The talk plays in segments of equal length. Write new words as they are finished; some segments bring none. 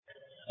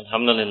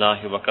الحمد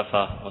لله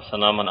وكفى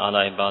وسلام على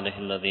عباده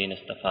الذين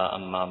اصطفى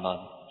أما بعد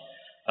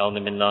أعوذ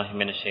بالله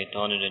من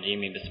الشيطان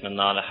الرجيم بسم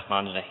الله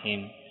الرحمن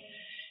الرحيم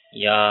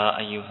يا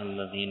أيها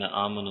الذين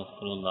آمنوا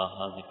اذكروا الله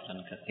ذكرا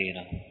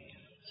كثيرا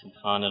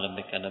سبحان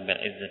ربك رب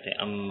العزة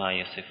عما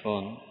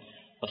يصفون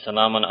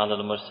وسلام على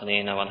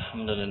المرسلين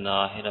والحمد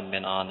لله رب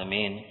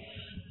العالمين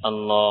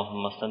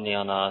اللهم صل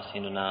على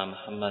سيدنا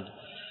محمد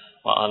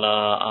وعلى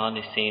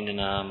آل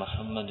سيدنا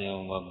محمد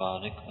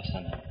وبارك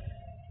وسلم.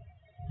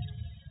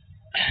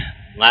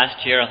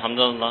 Last year,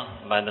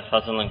 alhamdulillah, by the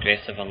fazl and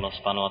grace of Allah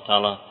subhanahu wa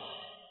ta'ala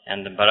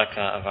and the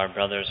barakah of our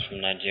brothers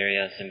from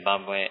Nigeria,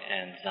 Zimbabwe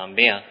and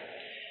Zambia,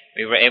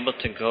 we were able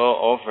to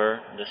go over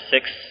the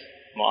 6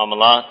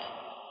 mu'amalat,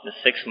 the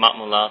 6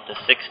 ma'mulat, the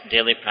 6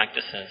 daily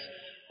practices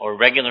or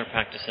regular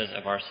practices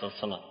of our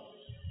silsila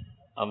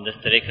of this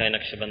tariqah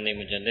Naqshbandi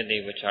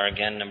Mujaddidi, which are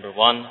again number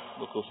 1,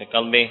 Wukuf-e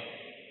Qalbi,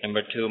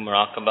 number 2,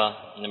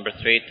 Muraqabah, number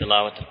 3,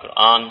 Tilawat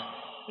al-Quran,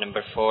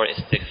 number 4,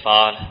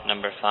 Istighfar,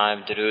 number 5,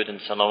 Durood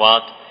and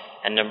Salawat,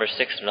 and number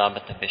 6,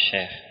 Rabata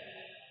bi-Shaykh.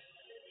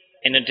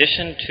 In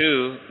addition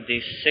to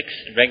these 6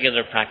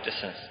 regular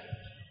practices,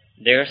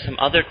 there are some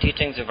other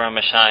teachings of our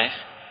mashayikh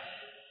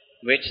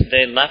which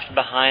they left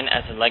behind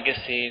as a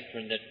legacy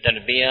for the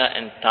tarbiyah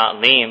and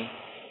ta'aleem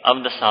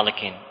of the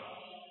salikin.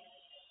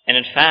 And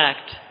in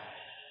fact,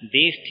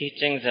 these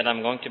teachings that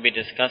I'm going to be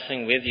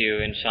discussing with you,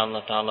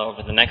 inshallah ta'ala,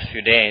 over the next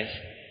few days,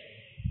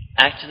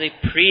 actually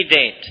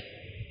predate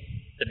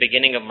the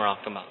beginning of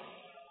Muraqabah.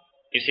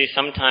 You see,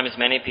 sometimes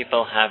many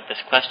people have this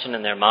question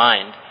in their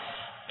mind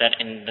that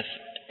in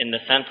the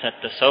sense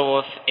that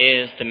tasawwuf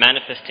is the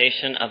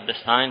manifestation of the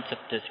science of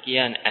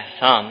tazkiyah and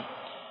ihsan.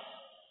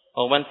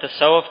 Well, when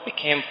tasawwuf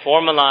became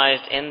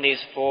formalized in these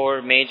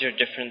 4 major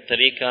different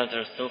tariqas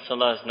or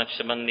silsilas,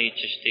 Naqshbandi,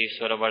 Chishti,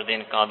 Surawardi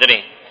and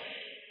Qadiri,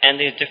 and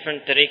these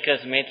different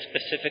tariqas made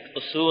specific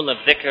usul of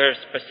dhikr,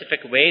 specific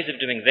ways of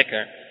doing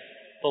dhikr,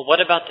 well,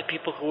 what about the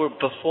people who were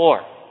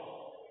before?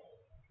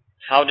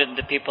 How did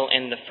the people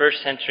in the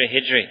 1st century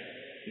Hijri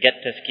get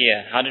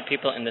tazkiyah? How did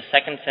people in the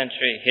 2nd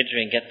century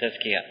Hijri get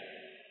tazkiyah?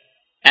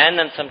 And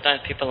then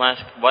sometimes people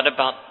ask, what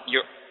about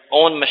your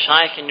own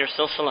mashayikh in your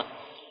silsila?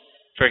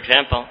 For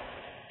example,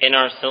 in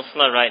our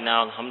silsila right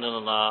now,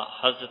 alhamdulillah,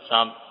 Hazrat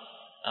Sahib,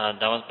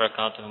 Dawat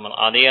Barakatuhum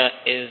al-Aliyah,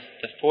 is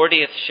the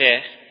 40th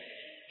shaykh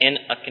in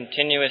a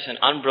continuous and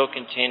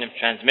unbroken chain of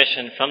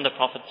transmission from the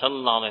Prophet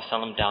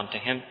ﷺ down to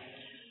him.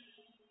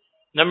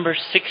 Number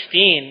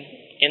 16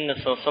 in the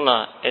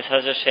silsila is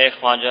Hazrat Shaykh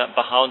Khwaja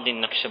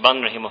Bahauddin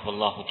Naqshband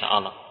rahimahullah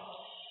ta'ala.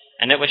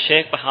 And it was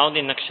Shaykh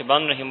Bahauddin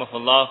Naqshband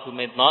rahimahullah who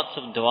made lots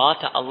of dua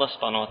to Allah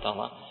subhanahu wa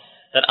ta'ala,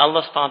 that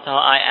Allah subhanahu wa ta'ala,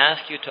 I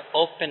ask you to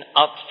open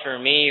up for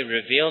me,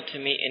 reveal to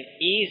me an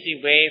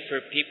easy way for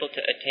people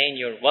to attain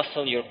your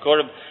wasl, your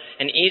qurb,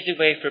 an easy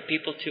way for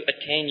people to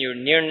attain your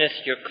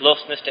nearness, your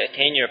closeness, to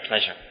attain your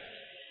pleasure.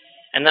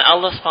 And then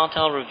Allah subhanahu wa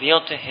ta'ala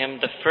revealed to him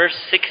the first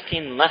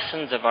 16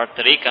 lessons of our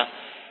tariqah,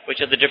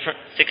 which are the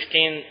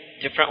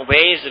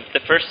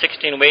first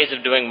 16 ways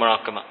of doing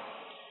muraqabah.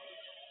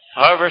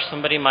 However,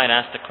 somebody might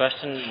ask the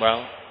question,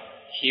 well,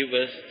 he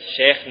was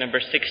Shaykh number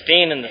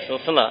 16 in the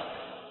silsila.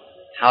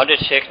 How did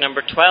Shaykh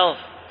number 12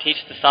 teach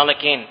the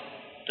salikin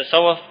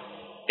tasawwuf?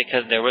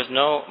 Because there was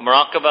no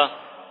muraqabah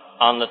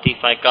on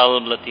Latifai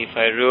Qalb,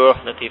 Latifai Ruh,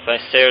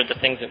 Latifai Sir, the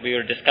things that we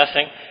were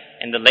discussing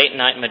in the late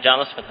night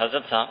majalis with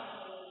Hazrat Sahib.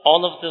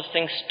 All of those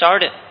things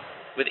started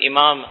with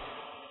Imam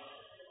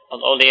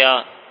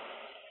al-Awliya,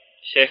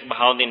 Shaykh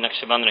Bahauddin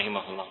Naqshband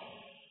rahimahullah.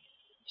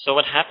 So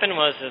what happened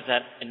was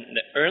that in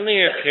the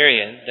earlier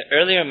period, the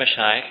earlier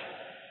mashayikh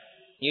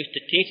used to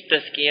teach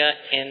tazkiyah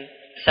in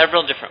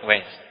several different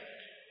ways.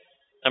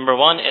 Number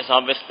 1 is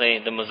obviously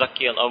the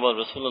Muzakki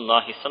al-Awwal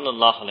Rasulullah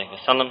sallallahu alayhi wa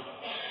sallam.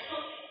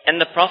 And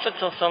the Prophet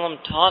sallallahu alayhi wa sallam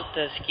taught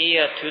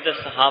tazkiyah to the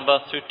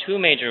Sahaba through 2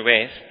 major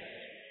ways.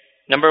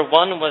 Number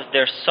 1 was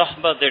their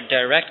sohbah, their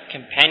direct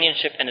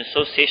companionship and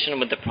association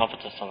with the Prophet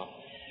sallallahu alayhi wa sallam.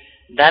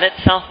 That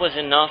itself was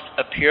enough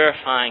a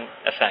purifying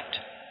effect.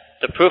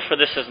 The proof for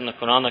this is in the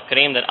Quran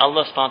al-Kareem, that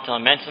Allah subhanahu wa ta'ala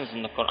mentions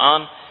in the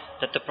Quran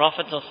that the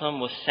Prophet sallallahu alayhi wa sallam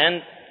was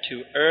sent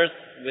to earth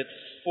with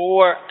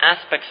 4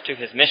 aspects to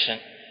his mission.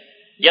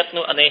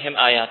 Yatlu alayhim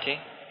ayati,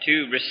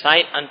 to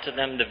recite unto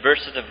them the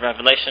verses of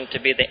revelation, to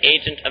be the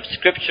agent of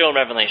scriptural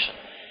revelation.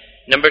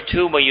 Number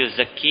 2, wa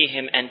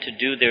yuzakkihim, and to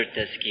do their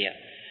tazkiyah.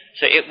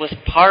 So it was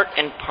part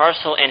and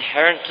parcel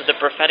inherent to the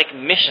prophetic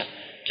mission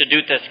to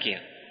do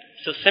tazkiyah.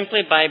 So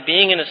simply by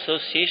being in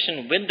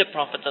association with the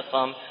Prophet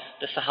ﷺ,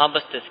 the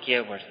Sahaba's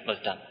tazkiyah was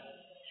done.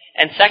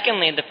 And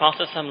secondly, the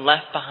Prophet ﷺ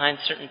left behind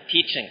certain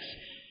teachings,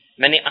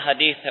 many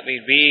ahadith that we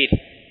read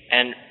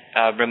and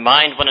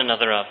remind one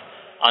another of,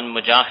 on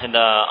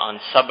mujahida, on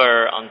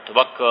sabr, on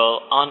tawakkul,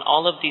 on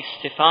all of these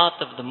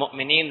sifat of the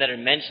mu'mineen that are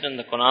mentioned in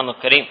the Quran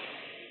al-Kareem.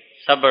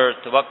 Sabr,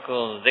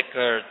 tawakkul,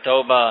 dhikr,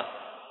 tawbah,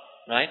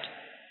 right?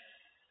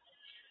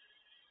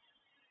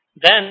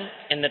 Then,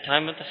 in the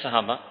time of the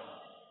Sahaba,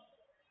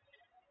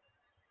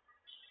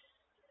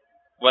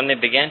 when they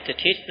began to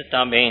teach the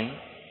tabi'in,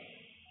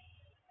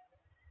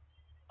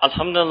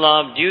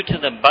 alhamdulillah, due to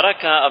the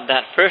barakah of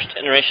that first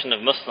generation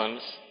of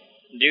Muslims,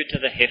 due to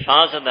the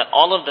hifaza that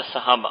all of the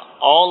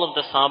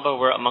Sahaba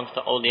were amongst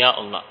the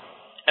awliyaullah.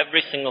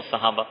 Every single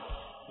Sahaba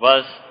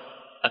was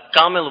a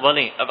kamil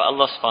wali of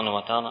Allah subhanahu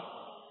wa ta'ala.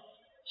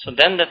 So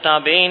then the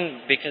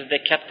tabi'in, because they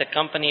kept the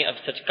company of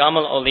such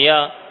kamil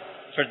awliya,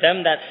 for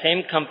them that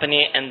same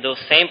company and those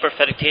same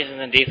prophetic teachings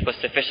and hadith was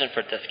sufficient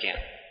for tazkiyah.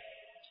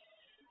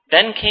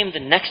 Then came the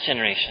next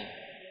generation,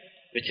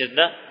 which is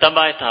the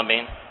tabai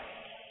tabi'in.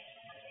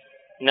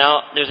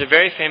 Now, there's a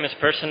very famous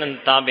person in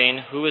the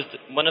tabi'in who is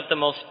one of the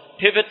most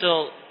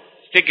pivotal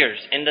figures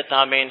in the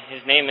tabi'in.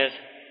 His name is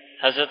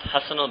Hazrat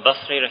Hasan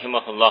al-Basri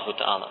rahimahullah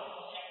ta'ala.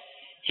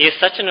 He is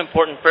such an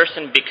important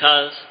person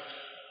because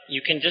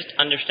you can just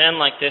understand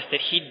like this,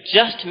 that he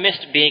just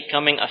missed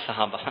becoming a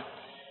sahaba.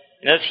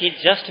 He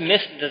just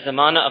missed the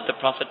zamana of the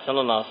Prophet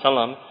sallallahu alaihi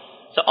wasallam.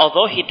 So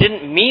although he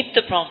didn't meet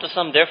the Prophet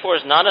sallallahu, therefore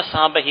is not a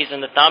sahaba, he's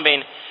in the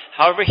tabi'in.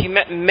 However, he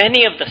met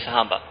many of the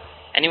sahaba,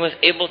 and he was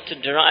able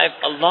to derive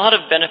a lot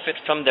of benefit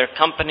from their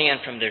company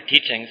and from their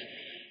teachings.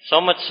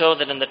 So much so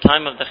that in the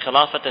time of the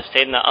Khilafat of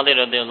Sayyidina Ali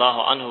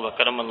radiallahu anhu wa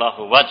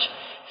karamallahu wajh,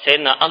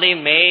 Sayyidina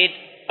Ali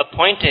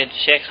appointed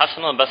Sheikh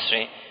Hasan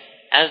al-Basri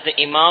as the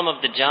Imam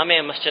of the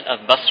Jamia Masjid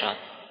of Basra.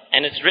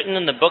 And it's written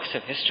in the books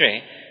of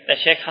history that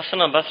Sheikh Hasan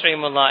al-Basri,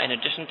 in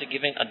addition to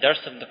giving a dars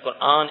of the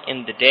Quran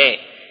in the day,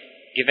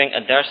 giving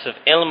a dars of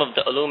ilm of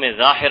the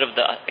ulum-e-zahir, of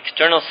the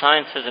external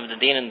sciences of the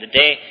deen in the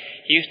day,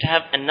 he used to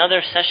have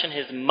another session,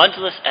 his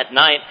majlis at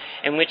night,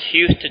 in which he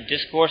used to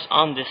discourse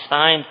on the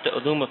science, the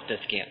ulum of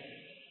tazkiyah.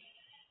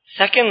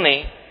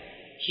 Secondly,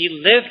 he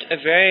lived a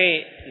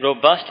very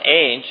robust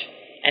age,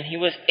 and he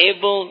was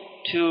able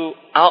to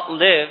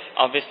outlive,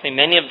 obviously,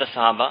 many of the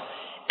Sahaba,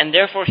 and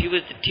therefore he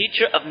was the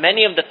teacher of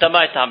many of the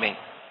Tabai Tabi'in.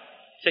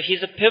 So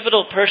he's a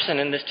pivotal person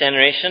in this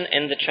generation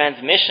in the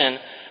transmission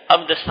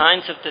of the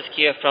science of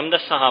Tazkiyah from the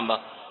Sahaba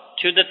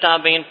to the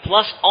Tabi'in,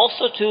 plus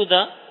also to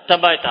the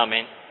Tabai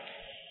Tabi'in.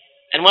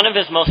 And one of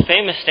his most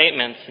famous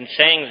statements and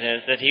sayings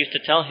is that he used to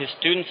tell his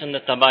students in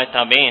the Tabai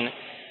Tabi'in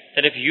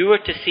that if you were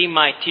to see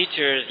my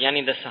teachers,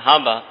 yani the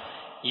Sahaba,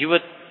 you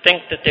would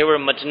think that they were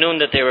majnoon,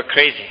 that they were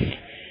crazy.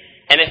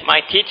 And if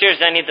my teachers,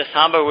 yani the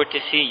Sahaba, were to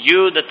see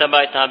you, the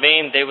Tabai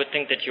Tabi'in, they would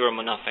think that you were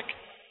munafiq,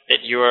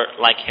 that you were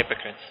like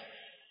hypocrites.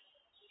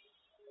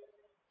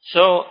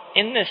 So,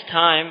 in this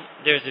time,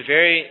 there's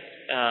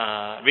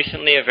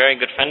recently a very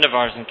good friend of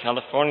ours in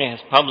California has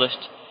published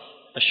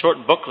a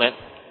short booklet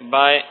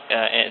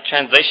a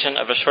translation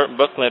of a short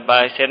booklet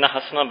by Sayyidina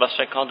Hasan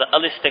al-Basri called the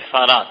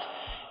Al-Istighfarat,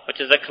 which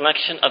is a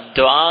collection of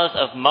du'as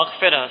of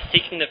maghfirah,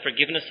 seeking the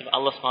forgiveness of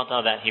Allah subhanahu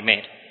wa ta'ala that he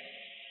made.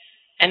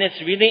 And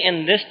it's really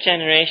in this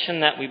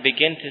generation that we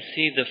begin to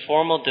see the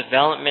formal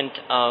development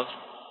of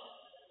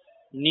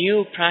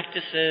new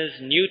practices,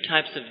 new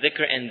types of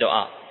dhikr and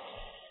dua.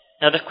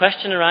 Now the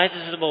question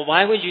arises, well,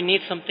 why would you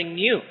need something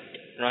new,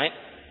 right?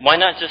 Why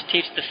not just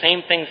teach the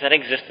same things that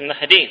exist in the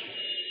hadith?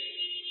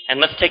 And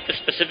let's take the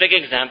specific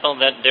example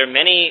that there are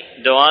many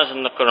du'as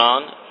in the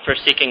Quran for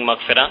seeking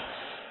maghfirah.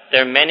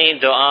 There are many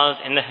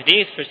du'as in the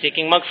hadith for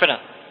seeking maghfirah.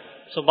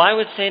 So why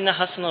would Sayyidina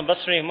Hasan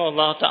al-Basri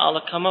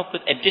ta'ala come up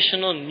with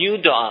additional new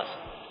du'as?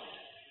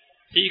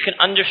 So you can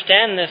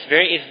understand this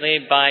very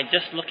easily by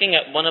just looking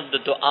at one of the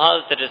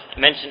du'as that is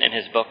mentioned in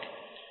his book.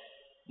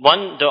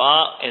 One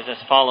dua is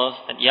as follows,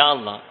 that Ya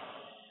Allah,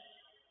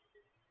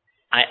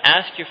 I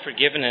ask your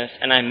forgiveness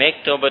and I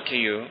make tawbah to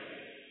you,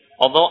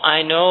 although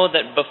I know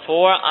that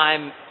before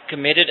I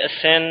committed a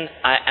sin,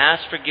 I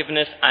asked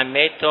forgiveness, I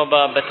made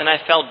tawbah, but then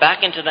I fell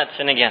back into that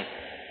sin again.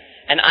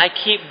 And I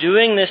keep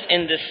doing this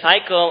in this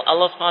cycle.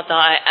 Allah subhanahu wa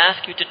ta'ala, I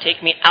ask you to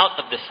take me out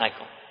of this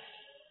cycle.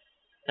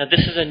 Now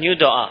this is a new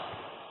dua.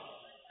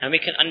 And we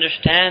can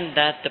understand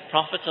that the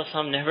Prophet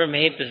ﷺ never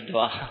made this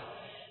dua.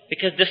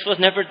 Because this was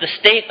never the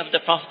state of the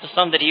Prophet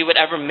ﷺ that he would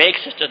ever make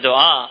such a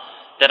dua,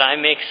 that I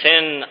make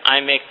sin, I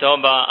make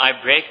tawbah, I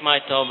break my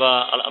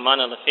tawbah, al-aman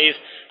al-hafiz,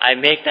 I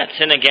make that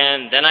sin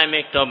again, then I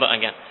make tawbah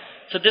again.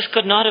 So this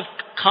could not have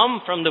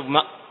come from the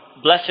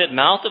blessed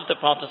mouth of the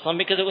Prophet ﷺ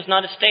because it was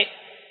not a state.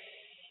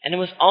 And it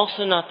was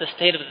also not the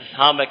state of the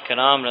Sahaba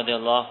Kiram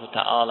radiallahu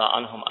ta'ala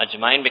anhum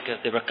ajmain, because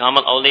they were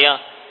Kamal awliya.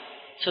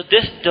 So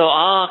this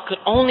dua could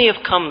only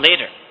have come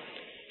later.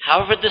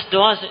 However, this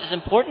dua is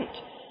important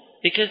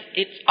because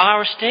it's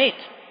our state.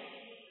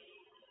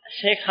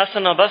 Sheikh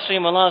Hasan al-Basri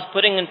is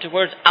putting into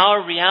words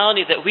our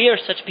reality that we are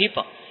such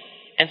people.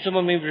 And so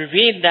when we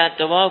read that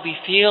dua, we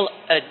feel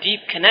a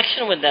deep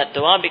connection with that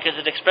dua because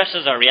it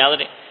expresses our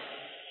reality.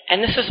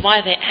 And this is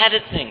why they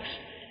added things.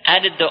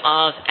 Added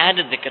du'as,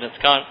 added dhikr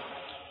azkar.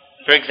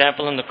 For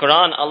example, in the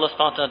Quran, Allah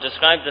subhanahu wa ta'ala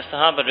describes the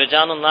Sahaba,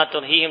 رِجَالٌ لَا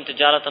تُلْهِيهِمْ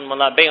تِجَارَةٌ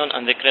وَلَا بَيْعٌ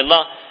عَنْ ذِكْرِ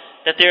اللَّهِ,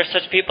 that there are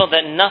such people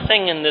that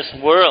nothing in this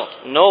world,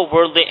 no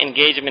worldly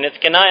engagement,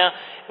 it's kinaya,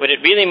 what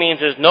it really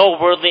means is no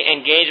worldly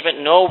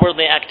engagement, no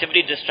worldly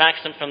activity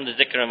distracts them from the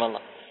zikr of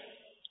Allah.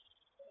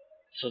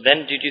 So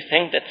then did you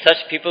think that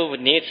such people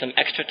would need some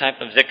extra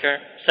type of zikr?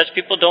 Such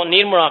people don't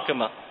need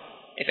muraqabah.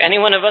 If any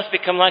one of us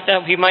become like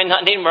that, we might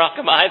not need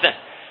muraqabah either.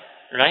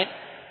 Right?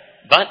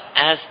 But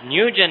as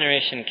new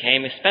generation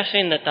came, especially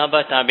in the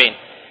Taba Tabi'in,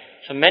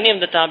 So many of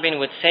the tabi'in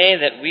would say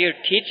that we are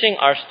teaching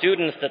our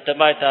students, the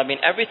tabi'i tabi'in,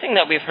 everything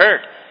that we've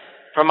heard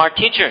from our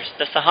teachers,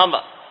 the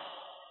sahaba.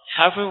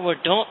 However,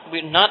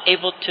 we're not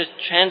able to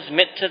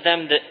transmit to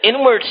them the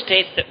inward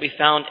states that we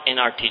found in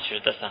our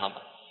teachers, the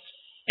sahaba.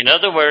 In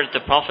other words, the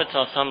Prophet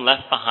ﷺ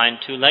left behind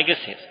two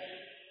legacies.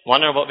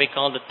 One are what we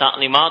call the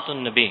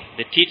ta'limatun nabi,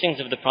 the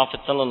teachings of the Prophet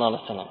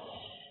ﷺ.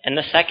 And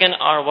the second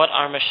are what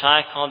our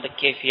mashayikh call the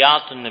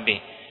kayfiyatun nabi,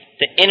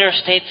 the inner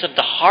states of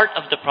the heart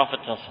of the Prophet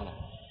ﷺ.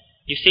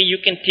 You see, you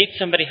can teach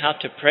somebody how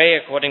to pray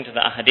according to the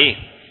ahadith.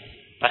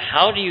 But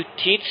how do you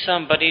teach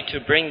somebody to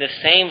bring the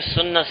same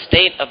sunnah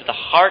state of the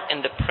heart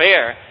in the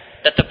prayer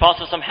that the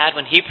Prophet ﷺ had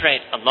when he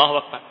prayed?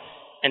 Allahu Akbar.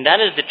 And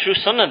that is the true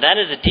sunnah, that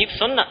is a deep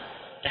sunnah.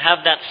 To have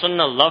that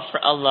sunnah love for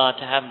Allah,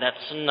 to have that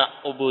sunnah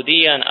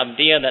ubudiyah and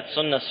abdiyah, that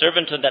sunnah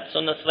servanthood, that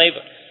sunnah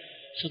slavehood.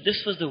 So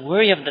this was the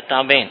worry of the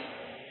tabi'in,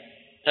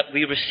 that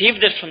we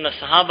received it from the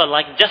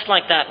sahaba just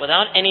like that,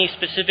 without any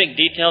specific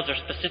details or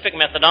specific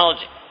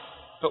methodology.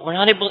 But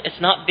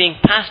it's not being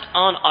passed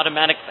on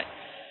automatically.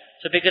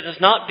 So because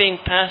it's not being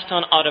passed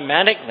on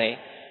automatically,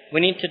 we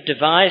need to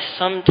devise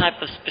some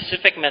type of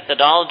specific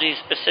methodology,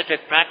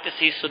 specific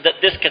practices so that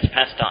this gets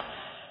passed on.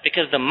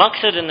 Because the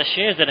maqsad in the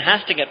share is that it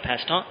has to get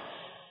passed on.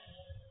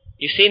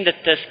 You see, the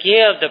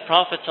tazkiyah of the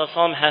Prophet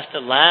ﷺ has to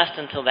last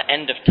until the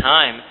end of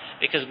time,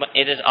 because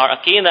it is our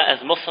aqeedah as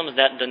Muslims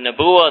that the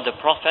nabuwah, the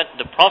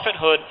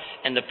prophethood,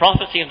 and the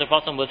prophecy of the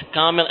Prophet was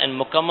kamil and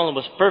mukammal,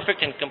 was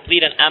perfect and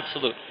complete and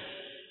absolute.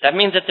 That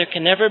means that there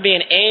can never be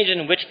an age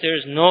in which there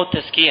is no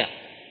tazkiyah,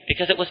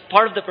 because it was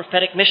part of the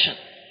prophetic mission.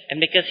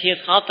 And because he is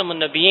Khatamun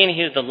Nabiyyin,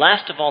 he is the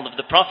last of all of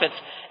the prophets,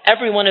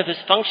 every one of his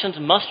functions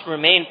must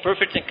remain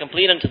perfect and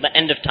complete until the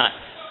end of time.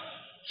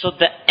 So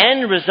the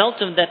end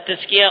result of that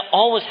tazkiyah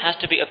always has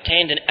to be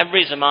obtained in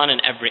every zaman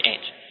and every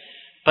age.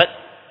 But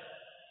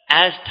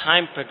as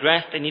time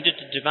progressed, they needed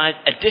to devise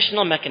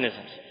additional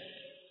mechanisms.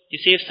 You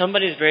see, if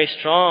somebody is very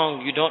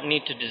strong, you don't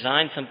need to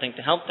design something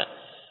to help them.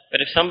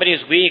 But if somebody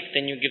is weak,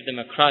 then you give them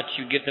a crutch,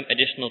 you give them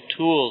additional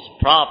tools,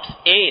 props,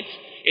 aids,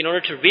 in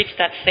order to reach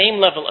that same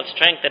level of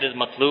strength that is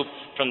matlub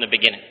from the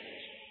beginning.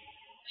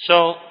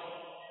 So,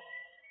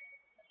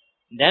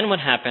 then what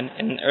happened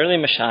in the early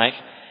mashayikh,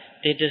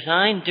 they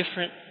designed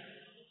different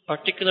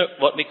particular,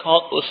 what we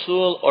call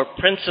usul or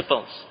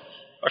principles,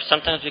 or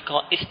sometimes we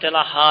call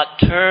istilahat,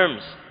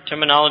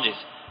 terminologies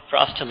for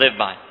us to live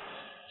by.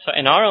 So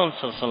in our own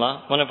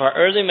silsila, one of our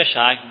early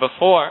mashayikh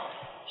before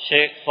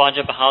Shaykh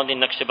Khwaja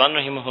Bahauddin Naqshband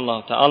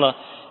rahimahullah ta'ala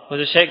was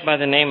a shaykh by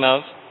the name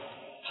of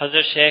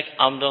Hazrat Shaykh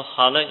Abdul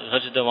Khaliq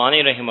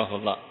Ghajdawani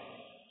rahimahullah.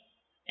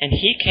 And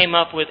he came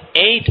up with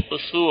 8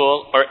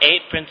 usul or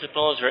 8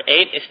 principles or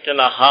 8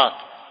 istilahat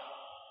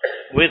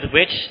with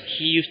which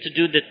he used to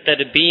do the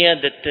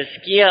tarbiyah, the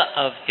tazkiyah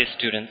of his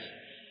students.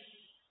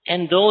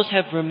 And those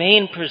have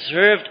remained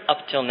preserved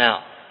up till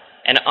now.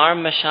 And our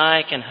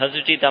mashayikh and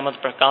Hazrati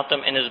Damat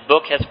Barakatum in his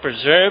book has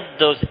preserved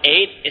those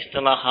 8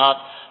 istilahat,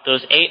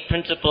 those 8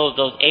 principles,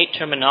 those 8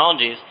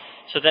 terminologies,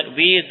 so that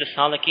we as the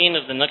salikeen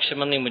of the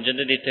Naqshbandi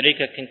Mujaddidi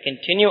Tariqah can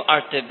continue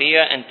our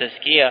tarbiyah and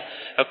tazkiyah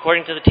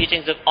according to the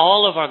teachings of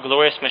all of our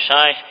glorious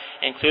mashayikh,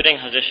 including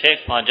Hazrat Shaykh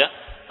Khwaja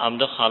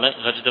Abdul Khaliq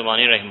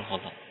Ghajdawani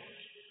rahimahullah.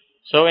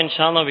 So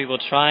inshallah we will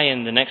try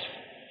in the next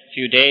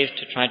few days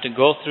to try to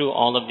go through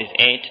all of these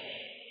 8.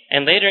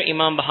 And later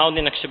Imam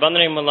Bahauddin Naqshband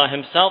rahimahullah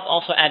himself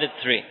also added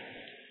 3.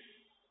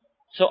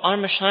 So our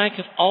mashayikh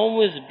have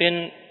always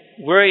been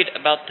worried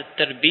about the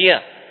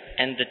tarbiyah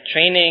and the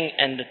training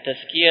and the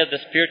tazkiyah, the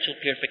spiritual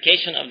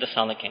purification of the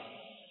salikin.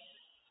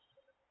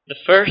 The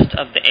first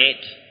of the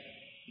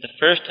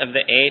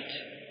eight,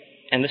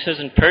 and this is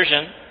in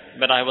Persian,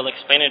 but I will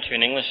explain it to you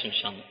in English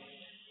inshallah.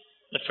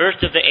 The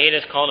first of the 8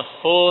 is called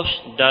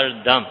Hosh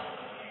Dar Dam.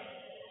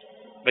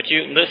 But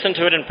you listen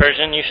to it in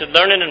Persian, you should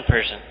learn it in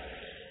Persian.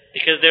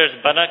 Because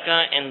there's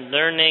barakah in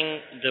learning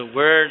the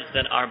words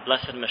that our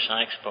blessed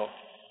mashayikh spoke.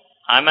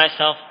 I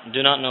myself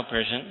do not know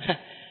Persian,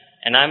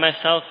 and I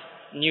myself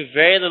knew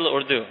very little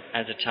Urdu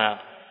as a child.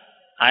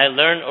 I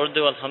learned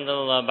Urdu,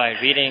 alhamdulillah, by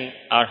reading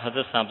our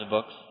Hazrat Sahib's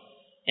books.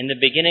 In the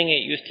beginning,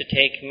 it used to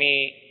take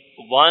me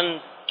 1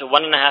 to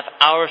 1.5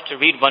 hours to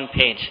read 1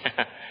 page.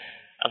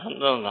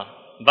 Alhamdulillah.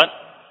 But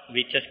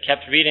we just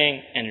kept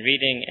reading and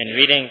reading and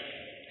reading,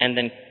 and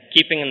then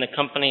keeping in the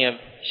company of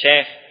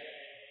Shaykh.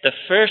 The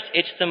first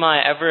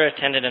ijtima I ever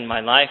attended in my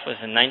life was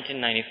in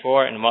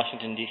 1994 in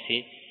Washington,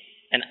 D.C.,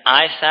 and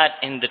I sat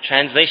in the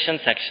translation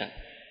section.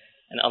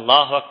 And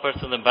Allahu Akbar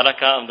to the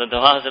barakah of the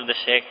du'as of the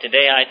Shaykh.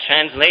 Today I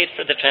translate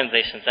for the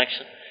translation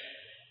section.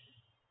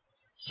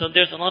 So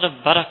there's a lot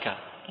of barakah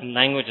in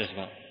language as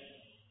well.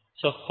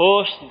 So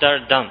Hosh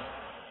Dar Dam.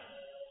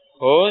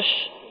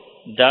 Hosh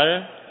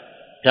Dar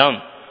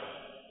Dam.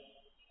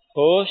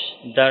 Hosh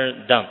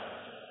Dar Dam.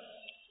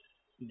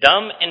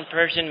 Dam in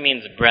Persian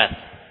means breath.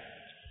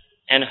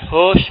 And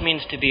Hosh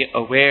means to be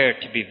aware,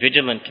 to be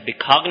vigilant, to be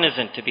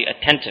cognizant, to be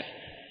attentive.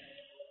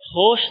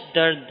 Hosh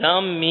Dar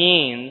Dam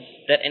means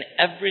that in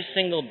every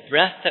single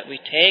breath that we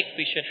take,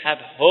 we should have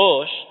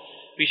hosh,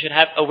 we should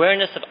have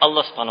awareness of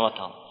Allah subhanahu wa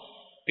ta'ala.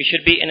 We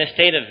should be in a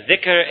state of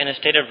dhikr, in a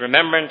state of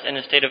remembrance, in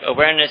a state of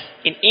awareness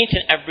in each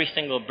and every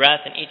single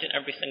breath, in each and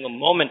every single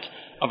moment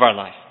of our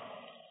life.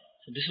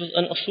 So this was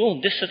an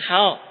usul. This is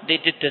how they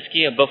did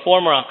tazkiyah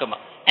before muraqabah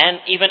and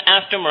even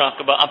after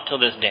muraqabah up till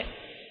this day.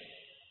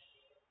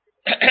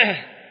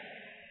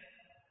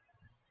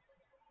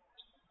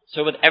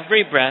 So with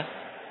every breath,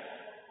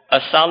 a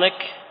salik,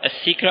 a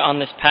seeker on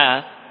this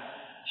path,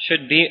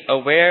 should be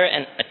aware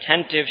and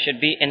attentive,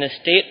 should be in a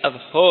state of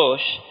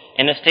hosh,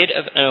 in a state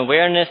of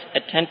awareness,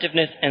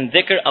 attentiveness, and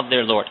dhikr of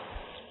their Lord.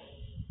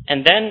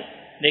 And then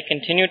they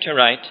continue to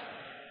write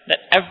that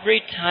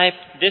every type,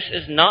 this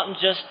is not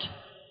just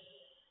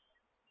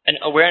an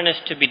awareness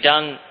to be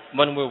done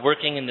when we're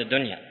working in the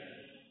dunya.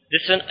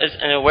 This is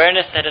an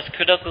awareness that is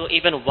critical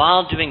even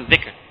while doing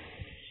dhikr.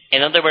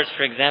 In other words,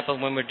 for example,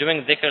 when we're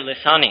doing dhikr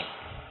lisani,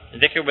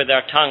 dhikr with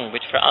our tongue,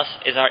 which for us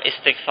is our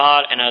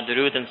istighfar and our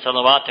durood and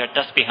salawat, our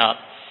tasbihat,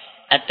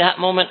 at that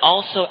moment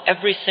also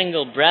every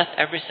single breath,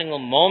 every single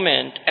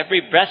moment, every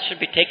breath should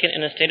be taken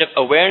in a state of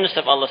awareness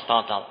of Allah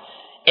subhanahu wa ta'ala,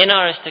 in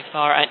our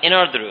istighfar and in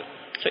our durood.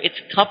 So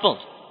it's coupled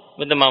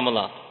with the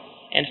ma'mulat.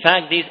 In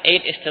fact, these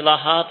 8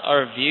 istilahat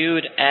are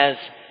viewed as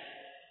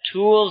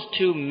tools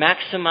to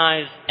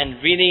maximize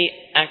and really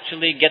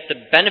actually get the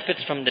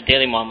benefits from the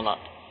daily mu'amalat.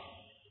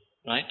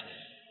 Right?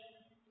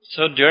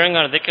 So during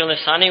our dhikr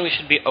lisani, we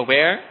should be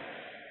aware.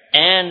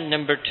 And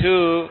number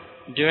 2,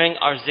 during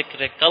our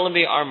zikr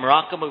qalbi, our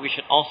muraqabah, we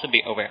should also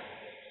be aware.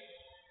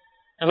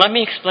 Now let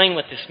me explain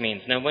what this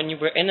means. Now when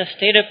we're in a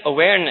state of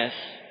awareness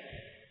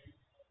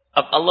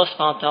of Allah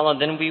subhanahu wa ta'ala,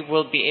 then we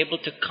will be able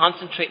to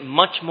concentrate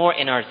much more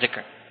in our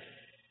zikr.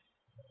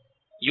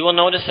 You will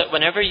notice that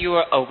whenever you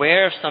are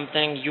aware of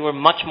something, you are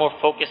much more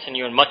focused and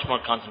you are much more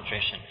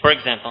concentration. For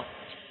example,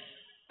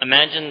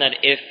 imagine that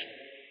if,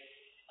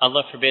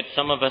 Allah forbid,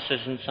 some of us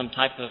is in some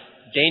type of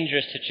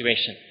dangerous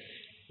situation.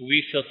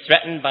 We feel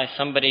threatened by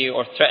somebody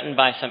or threatened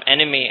by some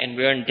enemy and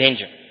we're in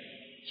danger.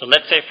 So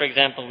let's say, for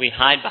example, we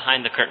hide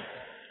behind the curtain,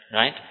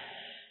 right?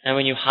 And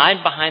when you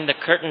hide behind the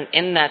curtain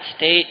in that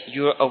state,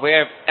 you are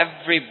aware of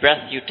every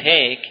breath you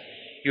take.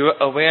 You are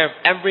aware of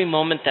every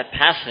moment that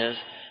passes.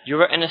 You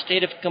are in a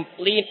state of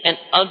complete and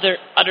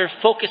utter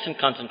focus and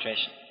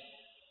concentration.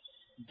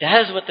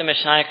 That is what the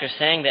Mashayikh are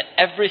saying, that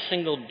every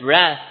single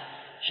breath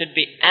should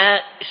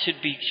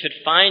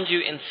find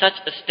you in such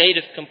a state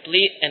of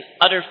complete and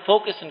utter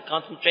focus and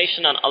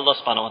concentration on Allah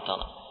subhanahu wa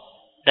ta'ala.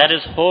 That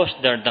is hosh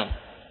dardam.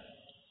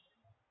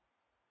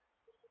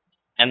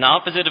 And the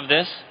opposite of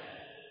this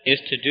is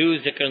to do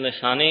zikr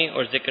lisani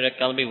or zikr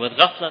qalbi with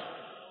ghaflat.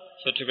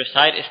 So to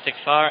recite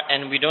istighfar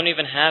and we don't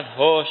even have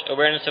hosh,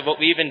 awareness of what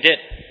we even did.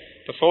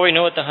 Before we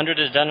know it, the 100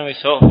 is done and we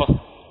say,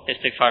 oh,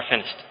 istighfar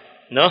finished.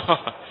 No,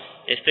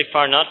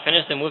 istighfar not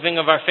finished. The moving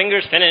of our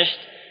fingers finished.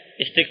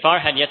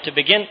 Istighfar had yet to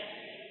begin.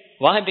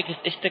 Why? Because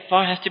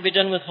istighfar has to be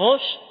done with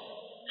hosh.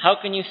 How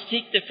can you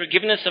seek the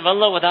forgiveness of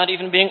Allah without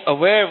even being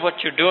aware of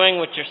what you're doing,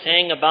 what you're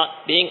saying,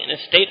 about being in a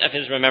state of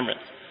His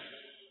remembrance?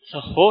 So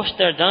hosh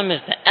dardam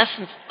is the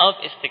essence of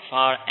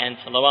istighfar and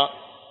salawat.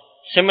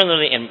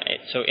 Similarly,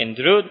 in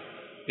durood,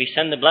 we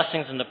send the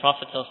blessings on the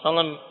Prophet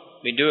ﷺ.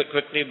 We do it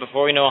quickly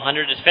before we know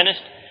 100 is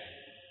finished.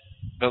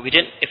 But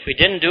if we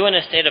didn't do it in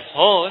a state of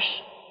hosh,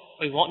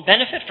 we won't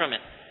benefit from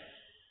it.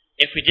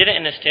 If we did it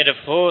in a state of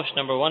hosh,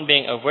 number 1,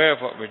 being aware of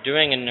what we're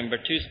doing, and number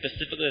 2,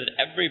 specifically that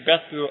every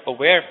breath we were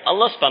aware of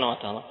Allah subhanahu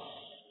wa ta'ala,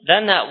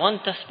 then that one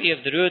tasbih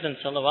of durood and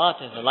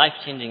salawat is a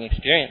life-changing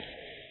experience.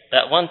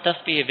 That one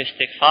tasbih of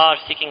istighfar,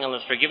 seeking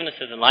Allah's forgiveness,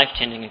 is a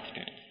life-changing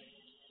experience.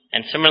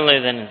 And similarly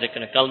then in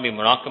zikr qalbi,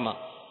 muraqabah,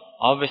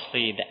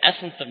 obviously the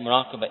essence of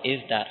muraqabah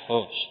is that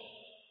hosh.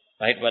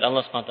 Right? What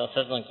Allah subhanahu wa ta'ala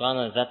says in the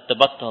Quran is that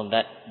tabattal,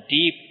 that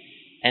deep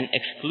and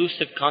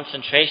exclusive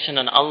concentration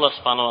on Allah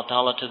subhanahu wa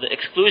ta'ala to the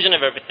exclusion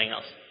of everything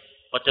else.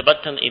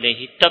 وَتَبَتَّلْ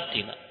إِلَيْهِ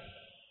تَبْتِيلًا.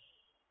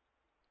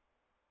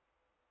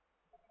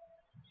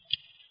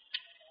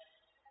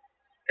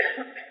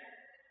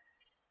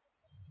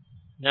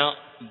 Now,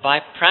 by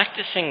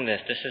practicing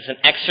this is an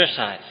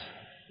exercise.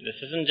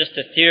 This isn't just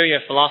a theory or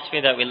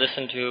philosophy that we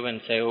listen to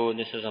and say, oh,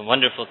 this is a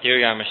wonderful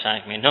theory our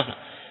Mashayikh made. No.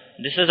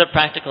 This is a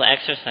practical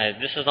exercise.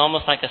 This is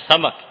almost like a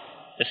sabak.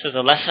 This is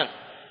a lesson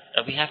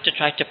that we have to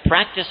try to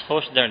practice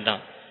hosh dardam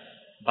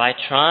by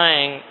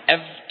trying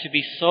to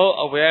be so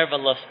aware of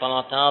Allah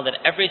subhanahu wa ta'ala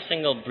that every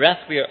single breath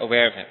we are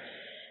aware of Him.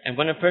 And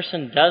when a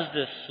person does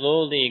this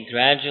slowly,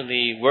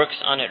 gradually, works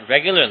on it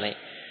regularly,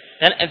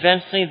 then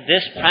eventually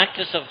this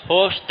practice of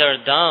hosh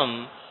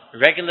dardam,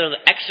 regular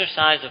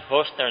exercise of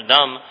hosh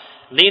dardam,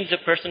 leads a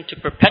person to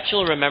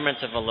perpetual remembrance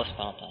of Allah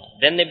subhanahu wa ta'ala.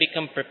 Then they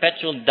become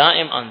perpetual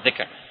da'im on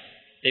dhikr.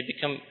 They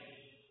become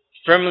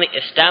firmly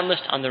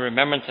established on the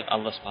remembrance of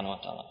Allah subhanahu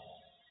wa ta'ala.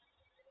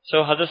 So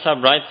Hazrat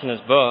Sahib writes in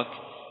his book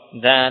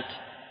that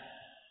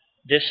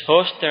this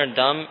hosh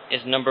dardam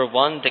is number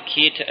 1, the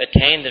key to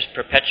attain this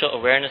perpetual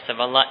awareness of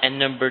Allah, and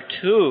number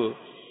 2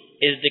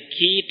 is the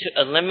key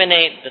to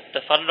eliminate the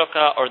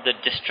tafarruqa or the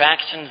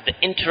distractions, the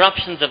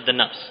interruptions of the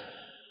nafs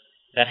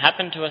that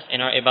happen to us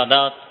in our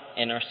ibadat,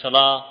 in our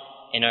salah,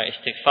 in our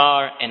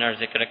istighfar, in our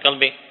zikr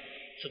qalbi.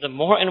 So the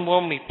more and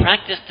more we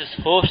practice this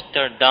hosh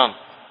dardam,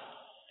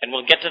 and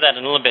we'll get to that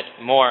in a little bit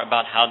more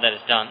about how that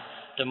is done,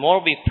 the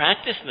more we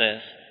practice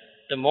this,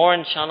 the more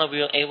inshallah we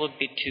will able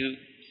to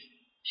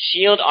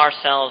shield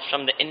ourselves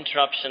from the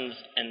interruptions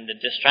and the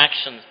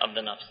distractions of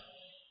the nafs.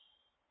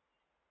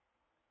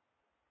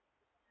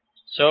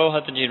 So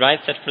Hataji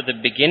writes that for the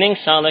beginning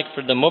salik,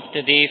 for the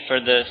mubtadi, for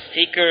the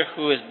seeker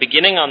who is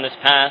beginning on this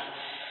path,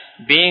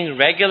 being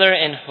regular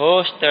in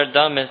hosh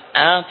dardam is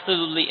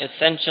absolutely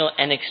essential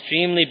and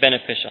extremely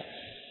beneficial.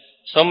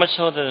 So much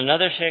so that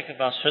another Shaykh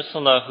of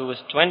Al-Shirsullah, who was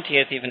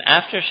 20th, even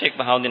after Shaykh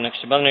Bahauddin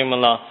Naqshbandi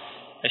rahimahullah,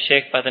 a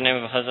Shaykh by the name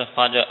of Hazrat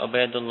Khwaja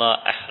Ubaidullah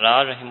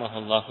Ahrar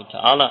rahimahullah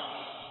ta'ala,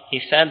 he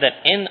said that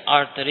in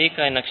our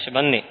tariqah in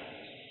Naqshbandi,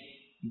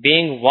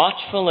 being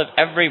watchful of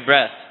every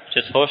breath,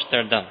 which is hosh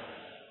dardam,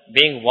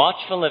 being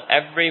watchful of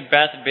every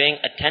breath, being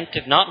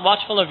attentive, not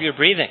watchful of your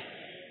breathing.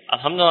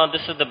 Alhamdulillah,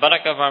 this is the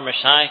barakah of our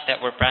mashayikh,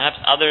 that where perhaps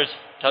others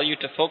tell you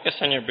to focus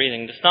on your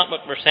breathing. That's not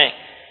what we're saying.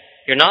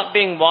 You're not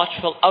being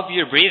watchful of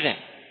your breathing.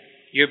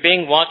 You're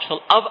being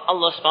watchful of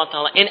Allah subhanahu wa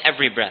ta'ala in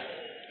every breath,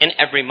 in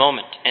every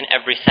moment, in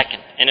every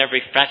second, in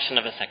every fraction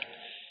of a second.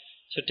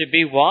 So to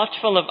be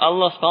watchful of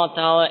Allah subhanahu wa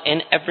ta'ala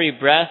in every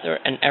breath or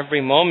in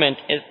every moment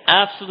is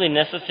absolutely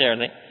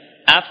necessary.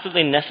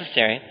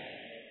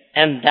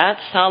 And that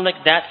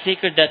salik, that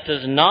seeker that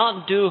does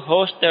not do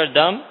hosh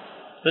dardam,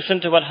 listen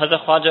to what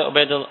Hazrat Khwaja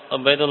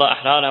Ubaidullah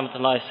Ahrar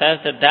rahmatullah says,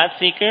 that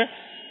seeker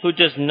who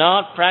does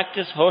not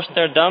practice hosh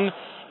dardam,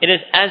 it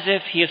is as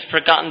if he has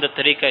forgotten the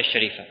tariqah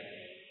sharifa.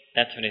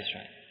 That's what he's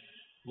trying.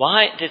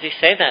 Why does he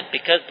say that?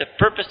 Because the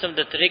purpose of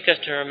the tariqah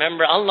is to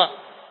remember Allah.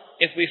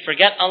 If we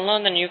forget Allah,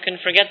 then you can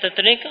forget the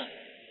tariqah.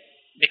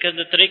 Because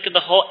the tariqah,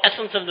 the whole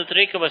essence of the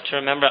tariqah was to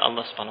remember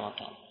Allah subhanahu wa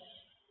ta'ala.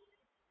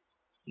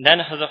 Then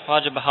Hazrat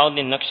Khwaja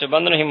Bahauddin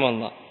Naqshbandi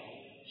rahimahullah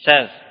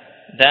says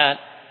that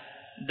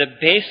the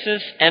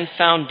basis and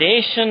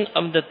foundation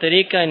of the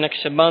tariqah in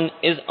Naqshband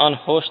is on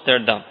hosh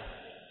dardam.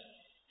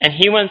 And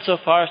he went so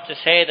far as to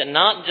say that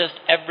not just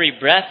every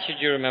breath should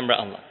you remember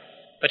Allah,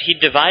 but he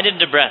divided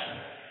the breath.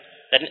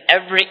 That in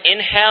every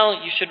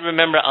inhale you should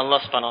remember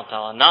Allah subhanahu wa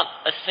ta'ala. Not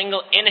a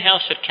single inhale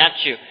should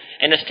catch you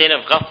in a state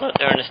of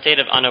ghaflat or in a state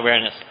of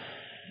unawareness.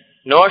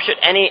 Nor should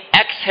any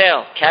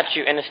exhale catch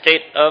you in a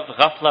state of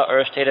ghafla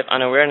or a state of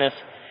unawareness.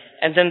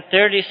 And then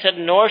third, he said,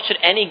 nor should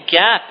any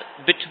gap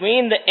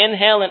between the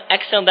inhale and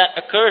exhale that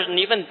occurs, and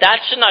even that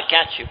should not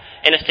catch you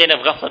in a state of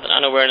ghafla and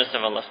unawareness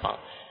of Allah subhanahu wa ta'ala.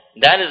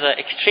 That is an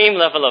extreme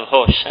level of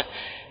hosh.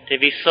 To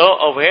be so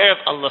aware of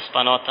Allah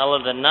subhanahu wa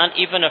ta'ala that not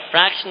even a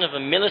fraction of a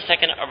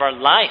millisecond of our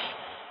life,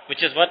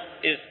 which is what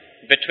is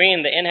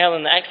between the inhale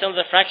and the exhale, is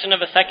a fraction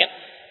of a second,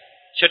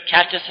 should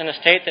catch us in a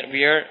state that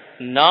we are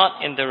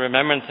not in the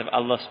remembrance of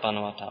Allah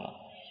subhanahu wa ta'ala.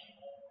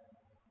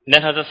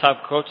 Then Hazrat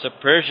Sahib quotes a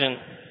Persian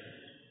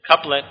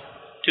couplet,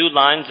 2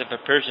 lines of a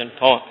Persian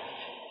poem,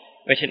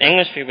 which in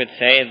English we would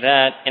say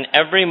that in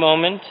every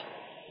moment,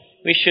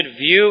 we should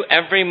view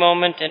every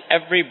moment and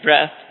every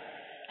breath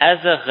as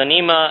a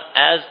ghanima,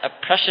 as a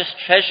precious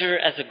treasure,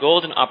 as a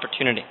golden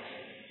opportunity.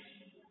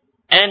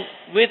 And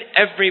with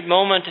every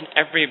moment and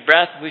every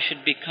breath, we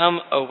should become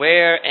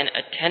aware and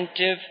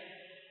attentive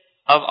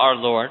of our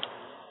Lord,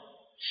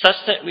 such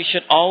that we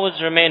should always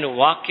remain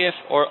waqif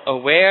or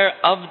aware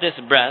of this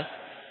breath,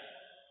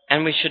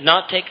 and we should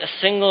not take a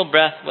single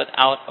breath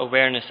without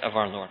awareness of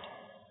our Lord.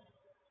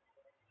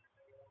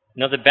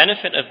 Now the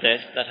benefit of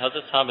this that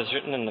Hazrat Sahib has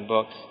written in the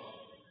books,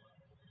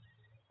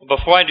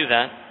 before I do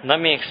that,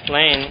 let me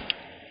explain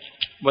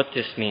what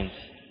this means.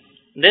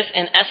 This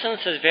in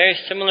essence is very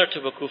similar to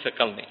Waquf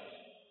Qalbi.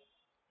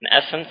 In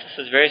essence,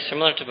 this is very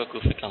similar to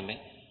Waquf Qalbi.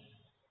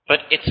 But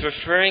it's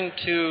referring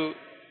to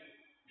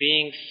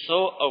being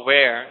so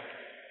aware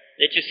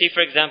that you see,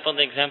 for example,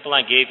 the example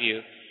I gave you,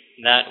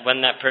 that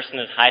when that person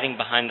is hiding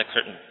behind the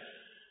curtain,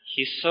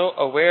 he's so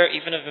aware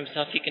even of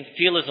himself, he can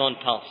feel his own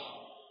pulse,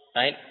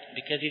 right?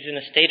 Because he's in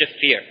a state of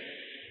fear.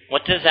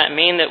 What does that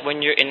mean? That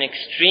when you're in an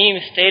extreme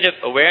state of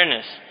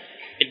awareness,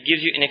 it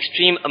gives you an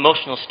extreme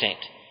emotional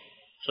state.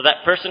 So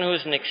that person who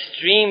is in an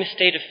extreme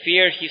state of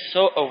fear, he's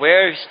so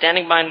aware, he's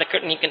standing behind the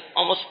curtain, he can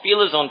almost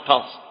feel his own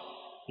pulse.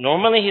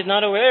 Normally he's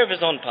not aware of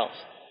his own pulse.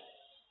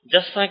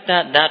 Just like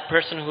that, that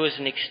person who is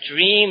in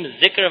extreme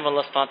zikr of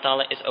Allah subhanahu wa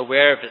ta'ala is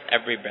aware of his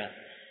every breath.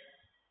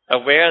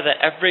 Aware that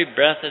every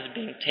breath is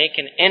being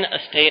taken in a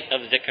state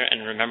of zikr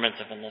and remembrance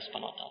of Allah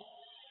subhanahu wa ta'ala.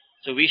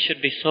 So we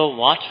should be so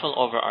watchful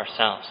over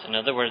ourselves. In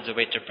other words, the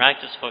way to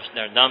practice hosh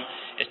dardam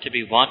is to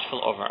be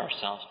watchful over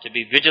ourselves, to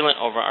be vigilant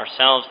over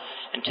ourselves,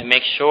 and to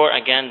make sure,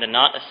 again, that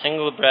not a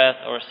single breath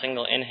or a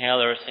single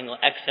inhale or a single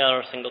exhale or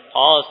a single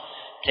pause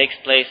takes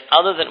place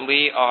other than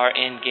we are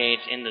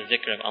engaged in the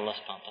zikr of Allah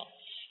subhanahu wa ta'ala.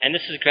 And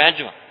this is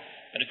gradual.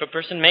 But if a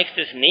person makes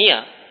this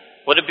niyyah,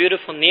 what a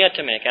beautiful niyyah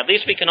to make. At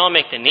least we can all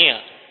make the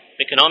niyyah.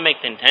 We can all make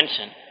the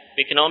intention.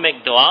 We can all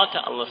make dua to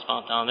Allah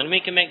subhanahu wa ta'ala. Then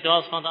we can make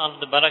dua subhanahu wa ta'ala of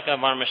the barakah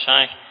of our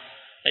mashayikh,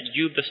 that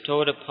you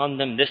bestowed upon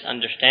them this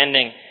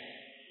understanding,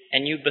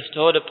 and you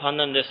bestowed upon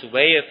them this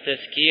way of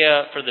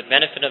tazkiyah for the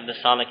benefit of the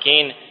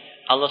salikeen.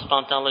 Allah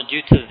subhanahu wa ta'ala,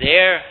 due to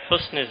their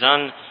husn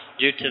zan,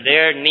 due to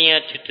their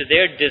niyyah, to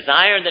their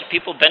desire that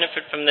people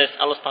benefit from this.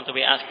 Allah subhanahu wa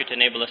ta'ala, we ask you to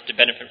enable us to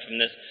benefit from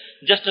this,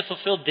 just to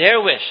fulfill their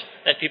wish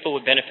that people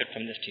would benefit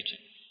from this teaching.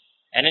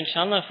 And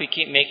inshallah, if we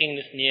keep making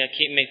this niyyah,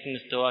 keep making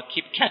this dua,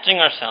 keep catching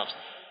ourselves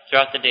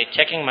throughout the day,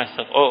 checking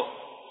myself,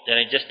 did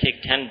I just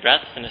take 10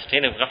 breaths in a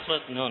state of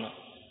ghaflat? No.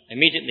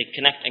 Immediately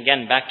connect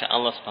again back to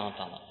Allah subhanahu wa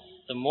ta'ala.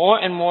 The more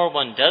and more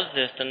one does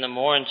this, then the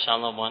more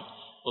inshallah one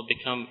will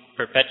become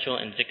perpetual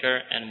in zikr,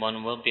 and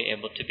one will be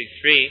able to be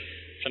free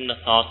from the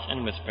thoughts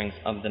and whisperings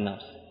of the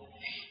nafs.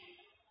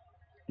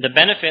 The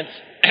benefits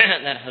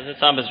that Hazrat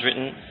Sahib has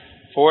written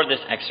for this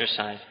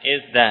exercise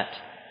is that,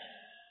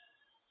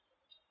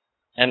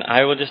 and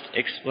I will just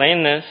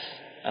explain this,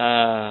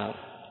 I'll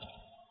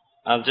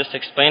just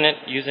explain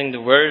it using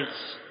the words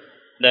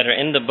that are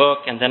in the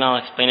book, and then I'll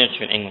explain it to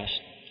you in English.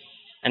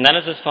 And that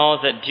is as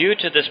follows, that due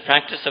to this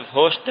practice of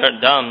Hosh Dar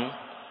Dam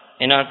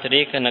in our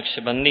Tariqa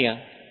Naqshbandiya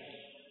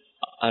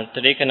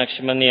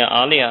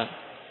Aliyah,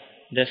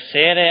 the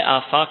Seyr-e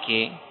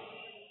Afaki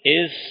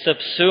is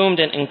subsumed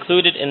and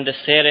included in the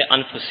Seyr-e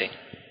Anfusi.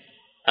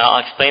 I'll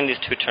explain these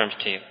two terms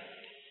to you.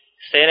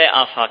 Seyr-e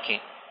Afaki.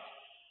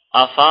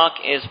 Afaq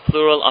is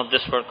plural of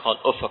this word called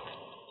Ufuk.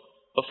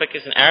 Ufuk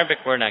is an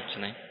Arabic word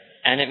actually,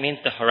 and it means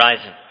the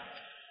horizon.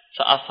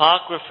 So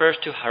Afaq refers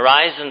to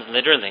horizons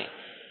literally,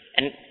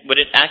 and what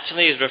it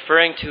actually is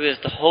referring to is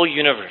the whole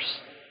universe,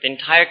 the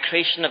entire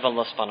creation of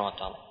Allah subhanahu wa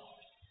ta'ala.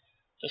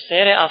 So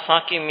Seyr-e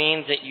Afaki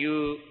means that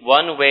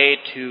one way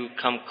to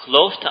come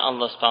close to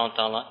Allah subhanahu wa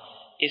ta'ala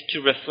is to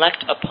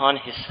reflect upon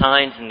His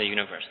signs in the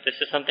universe. This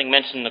is something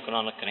mentioned in the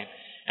Quran al-Karim,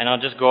 and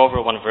I'll just go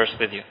over one verse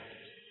with you.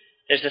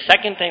 There's the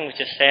second thing, which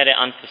is Seyr-e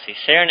Anfusi.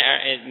 Seyr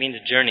it means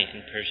journey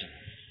in Persian.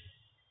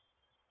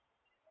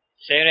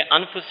 Seyr-e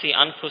Anfusi,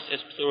 Anfus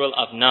is plural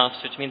of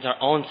nafs, which means our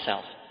own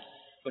self,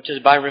 which is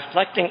by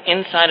reflecting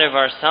inside of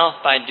ourselves,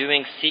 by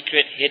doing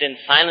secret, hidden,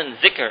 silent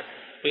zikr,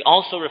 we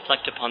also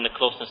reflect upon the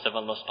closeness of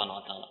Allah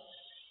subhanahu wa ta'ala.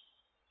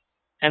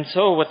 And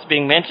so what's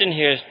being mentioned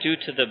here is due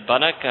to the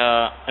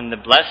barakah and the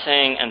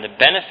blessing and the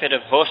benefit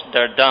of Hosh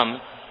Dar Dam,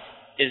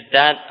 is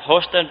that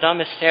Hosh Dar Dam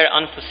is Seyr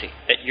Anfusi,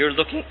 that you're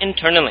looking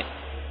internally.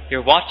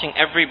 You're watching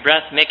every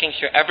breath, making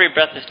sure every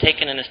breath is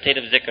taken in a state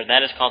of zikr.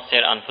 That is called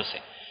Seyr Anfusi.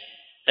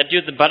 That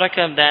due to the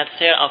barakah of that,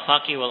 Seyr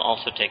Afaki will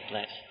also take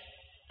place.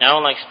 Now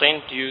I'll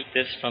explain to you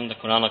this from the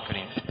Quran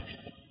al-Karim.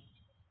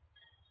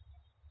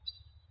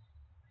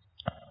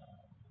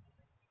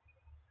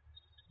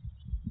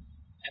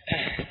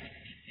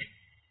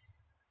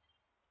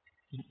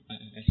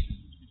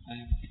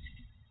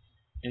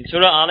 In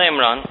Surah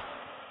Al-Imran,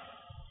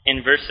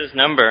 in verses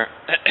number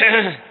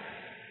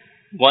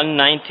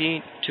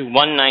 190 to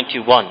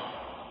 191,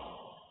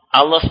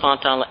 Allah subhanahu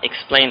wa ta'ala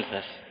explains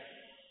this.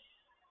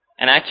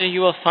 And actually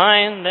you will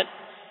find that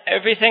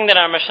everything that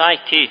our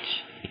mashayikh teach,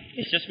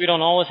 it's just we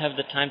don't always have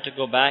the time to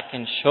go back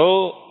and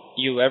show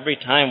you every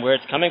time where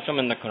it's coming from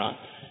in the Quran.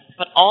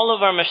 But all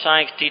of our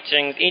mashayikh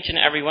teachings, each and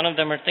every one of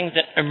them are things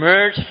that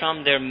emerge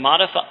from their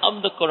ma'rifah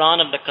of the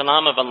Quran, of the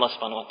kalam of Allah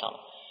subhanahu wa ta'ala.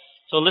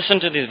 So listen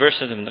to these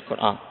verses in the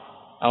Quran.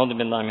 A'udhu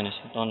billahi minash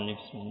shaitanir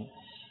rajim.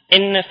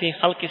 Inna fi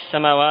khalqis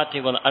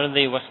samawati wal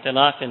ardi wa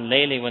ikhtilafil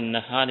layli wan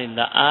nahari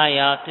la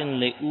ayatin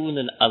li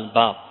ulil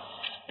albab.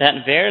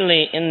 That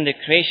verily in the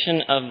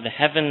creation of the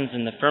heavens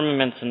and the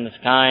firmaments and the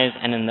skies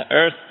and in the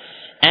earth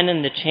and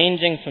in the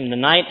changing from the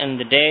night and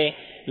the day,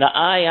 la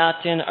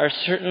ayatin are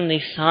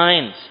certainly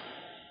signs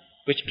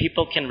which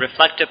people can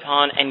reflect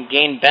upon and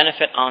gain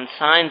benefit on,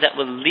 signs that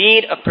will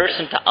lead a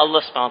person to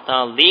Allah subhanahu wa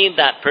ta'ala, lead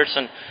that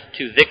person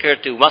to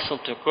dhikr, to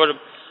wasl, to qurb.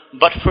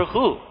 But for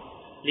who?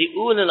 Li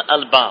ulil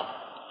albab.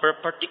 For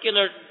a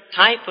particular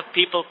type of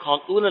people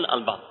called ulul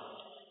albab.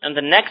 And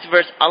the next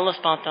verse, Allah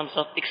subhanahu wa ta'ala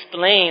himself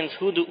explains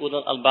who the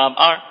ulul albab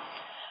are.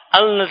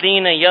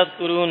 الَّذِينَ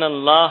يَذْكُرُونَ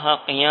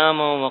اللَّهَ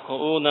قِيَامًا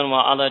وَقُعُودًا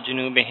وَعَلَى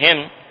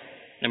جُنُوبِهِمْ.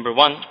 Number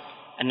 1.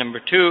 And number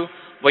 2,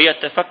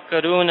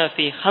 وَيَتَفَكَّرُونَ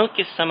فِي خَلْقِ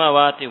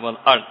السَّمَاوَاتِ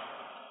وَالْأَرْضِ.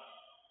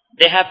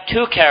 They have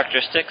two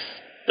characteristics.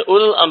 The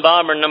ulul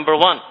albab are number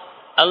 1.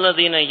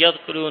 الَّذِينَ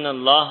يَذْكُرُونَ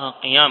اللَّهَ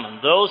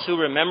قِيَامًا. Those who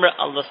remember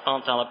Allah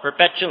subhanahu wa ta'ala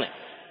perpetually.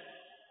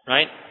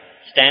 Right?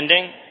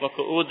 Standing,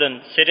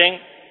 وَقُعُودًا, sitting,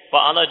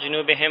 وَعَلَى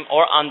جُنُوبِهِمْ,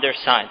 or on their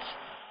sides.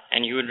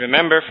 And you would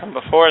remember from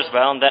before as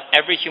well that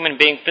every human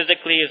being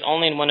physically is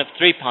only in one of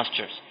 3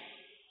 postures.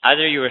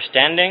 Either you are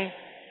standing,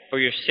 or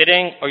you're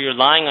sitting, or you're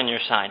lying on your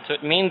side. So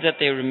it means that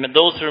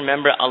those who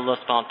remember Allah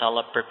subhanahu wa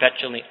ta'ala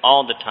perpetually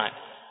all the time.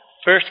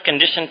 First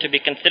condition to be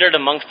considered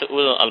amongst the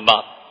ulul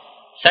albab.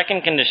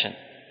 Second condition,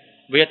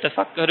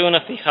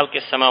 وَيَتَفَكَّرُونَ فِي خَلْقِ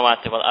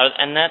السَّمَاوَاتِ وَالْأَرْضِ,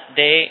 and that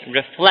they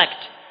reflect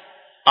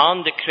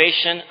on the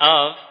creation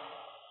of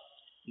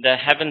the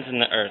heavens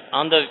and the earth,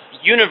 on the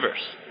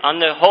universe, on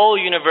the whole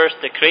universe,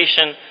 the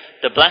creation,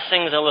 the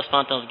blessings Allah subhanahu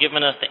wa ta'ala has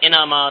given us, the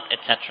inamat,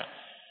 etc.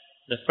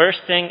 The first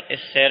thing is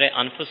Seyr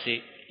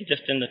Anfusi,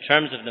 just in the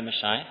terms of the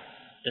Mashayikh.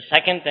 The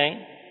second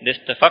thing, this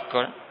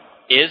tafakkur,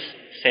 is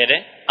Seyr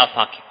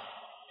Afaki,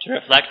 to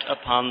reflect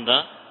upon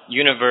the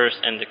universe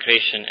and the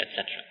creation,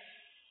 etc.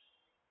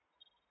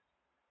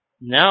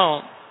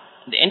 Now,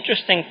 the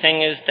interesting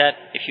thing is that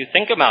if you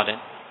think about it,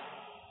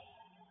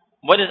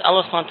 what is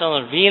Allah subhanahu wa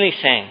ta'ala really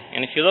saying?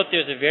 And if you look,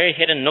 there's a very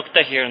hidden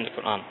nuqta here in the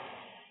Quran.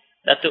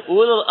 That the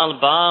ulul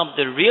albab,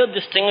 the real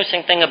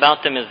distinguishing thing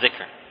about them is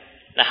zikr.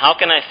 Now how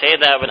can I say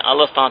that when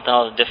Allah subhanahu wa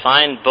ta'ala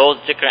defined both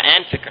zikr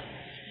and fikr?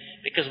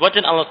 Because what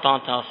did Allah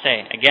subhanahu wa ta'ala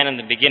say? Again in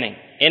the beginning,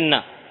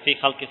 Inna fi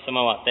khalqis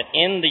samawat, that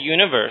in the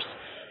universe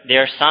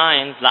there are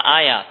signs,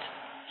 la'ayat,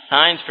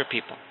 signs for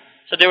people.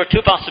 So there were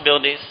two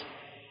possibilities,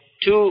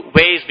 two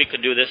ways we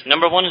could do this.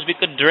 Number one is we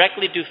could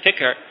directly do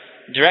fikr,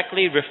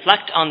 directly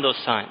reflect on those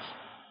signs.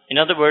 In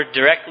other words,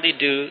 directly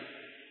do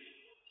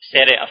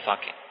sere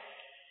afaki.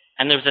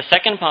 And there was a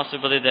second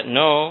possibility that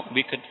no,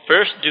 we could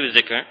first do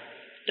zikr,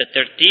 the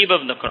tertib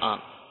of the Quran.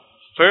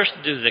 First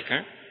do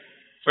zikr,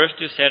 first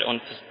do sere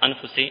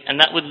anfusi, and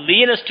that would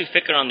lead us to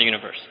fikr on the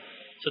universe.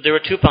 So there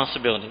were two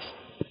possibilities.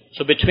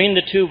 So between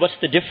the two, what's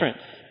the difference?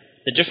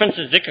 The difference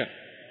is zikr.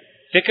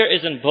 Fikr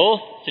is in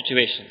both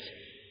situations.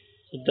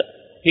 So the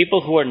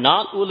people who are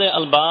not ulul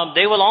albab,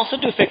 they will also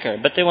do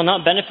fikr, but they will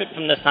not benefit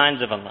from the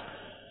signs of Allah.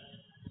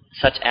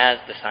 Such as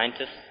the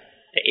scientists,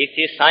 the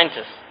atheist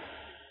scientists.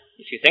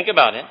 If you think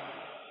about it,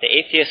 the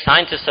atheist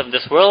scientists of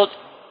this world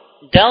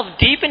delve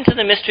deep into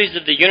the mysteries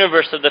of the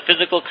universe, of the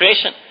physical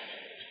creation.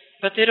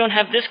 But they don't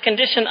have this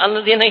condition,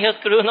 alladhina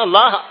yadhkuruna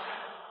Allah.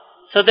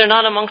 So they're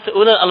not amongst the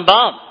ulul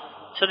albab.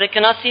 So they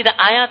cannot see the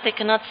ayat, they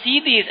cannot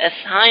see these as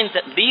signs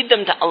that lead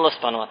them to Allah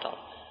subhanahu wa ta'ala.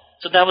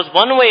 So that was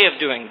one way of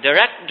doing,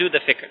 direct do the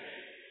fikr.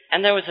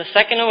 And there was a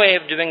second way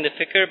of doing the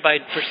fikr by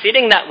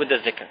preceding that with the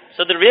zikr.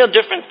 So the real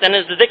difference then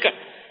is the zikr.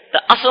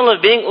 The asal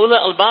of being ulul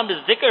albab is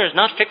zikr, is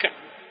not fikr.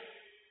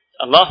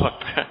 Allahu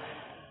Akbar.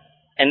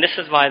 And this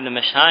is why the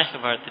Mashayikh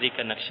of our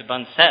Tariqah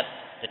Naqshband said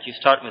that you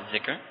start with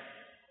zikr.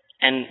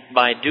 And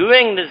by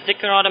doing the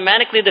zikr,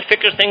 automatically the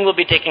fikr thing will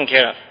be taken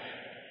care of.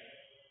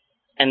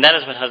 And that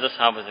is what Hazrat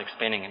Sahab was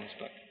explaining in his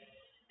book.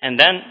 And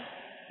then,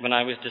 when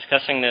I was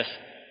discussing this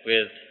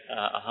with,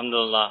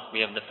 alhamdulillah, we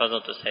have the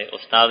fazl to say,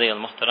 Ustadi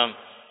al-Muhtaram,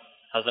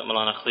 Hazrat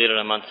Maulana Khalil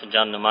Rahman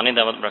Sajjad Numani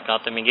Dawat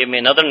Barakatum, he gave me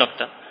another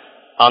nukta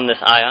on this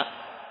ayah.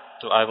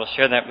 So I will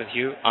share that with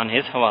you on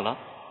his hawala.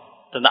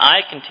 So the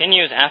ayah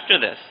continues after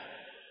this,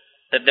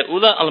 that the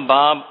ulul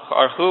albab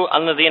are who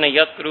alladhina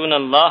yadhkuruna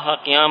Allah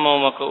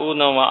qiyaman wa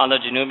qu'udan wa ala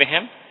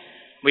junubihim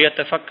wa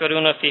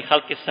yatafakkaruna fi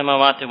khalqis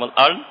samawati wal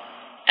ard.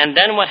 And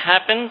then what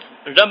happens?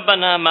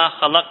 Rabbana ma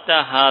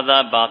khalaqta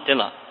hadha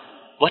batila.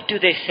 What do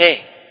they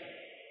say?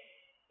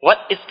 What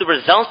is the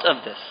result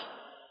of this?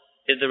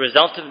 Is the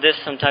result of this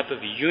some type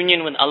of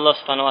union with Allah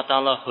subhanahu wa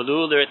ta'ala,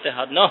 hulul or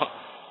ittihad? No.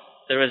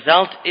 The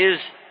result is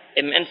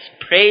immense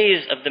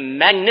praise of the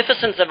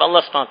magnificence of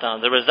Allah subhanahu wa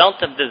ta'ala. The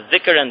result of this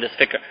zikr and this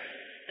fikr.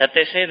 That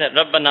they say that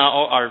Rabbana,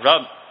 O our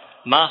Rabb,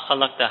 ma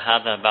khalaqta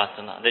hadha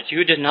batila. That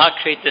you did not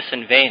create this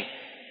in vain.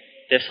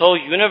 This whole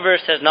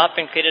universe has not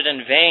been created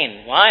in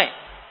vain. Why?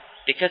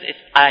 Because it's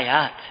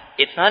ayat.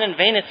 It's not in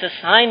vain, it's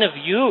a sign of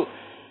you.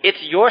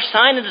 It's your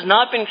sign, it has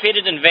not been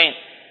created in vain.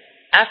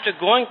 After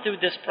going through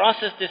this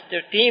process, this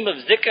theme of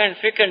zikr and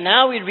fikr,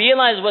 now we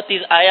realize what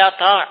these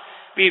ayat are.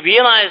 We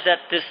realize that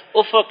this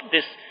ufuk,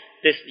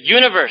 this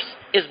universe,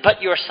 is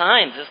but your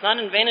signs. It's not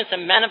in vain, it's a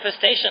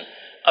manifestation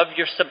of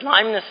your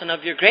sublimeness and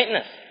of your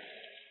greatness.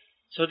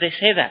 So they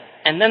say that.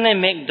 And then they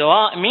make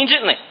dua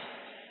immediately.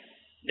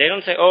 They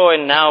don't say, oh,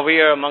 and now we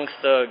are amongst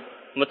the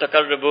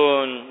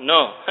mutakarribun.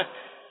 No.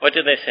 What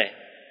do they say?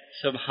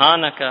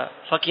 Subhanaka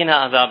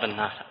fakina azab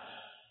an-nar.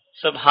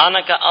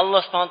 Subhanaka,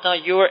 Allah subhanahu wa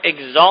ta'ala, you are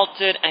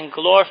exalted and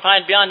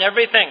glorified beyond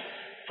everything.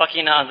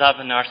 Fakina azab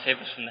an-nar, save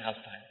us from the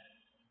hellfire.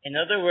 In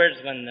other words,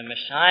 when the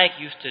Mashayikh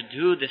used to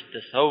do this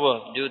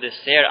tasawwuf, do this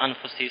sayr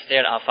anfusi,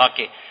 sayr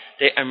afaki,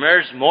 they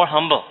emerged more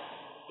humble,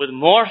 with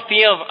more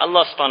fear of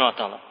Allah subhanahu wa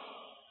ta'ala.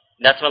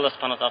 That's what Allah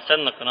subhanahu wa ta'ala said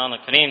in the Quran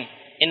al-Kareem,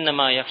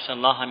 إِنَّمَا يَخْشَى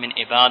اللَّهَ مِنْ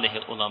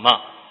عِبَادِهِ الْعُلَمَاءِ.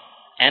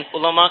 And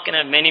ulama can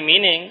have many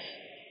meanings.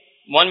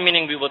 One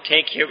meaning we will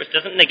take here, which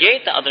doesn't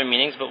negate the other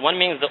meanings, but one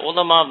meaning is the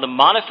ulama of the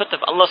marifat of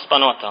Allah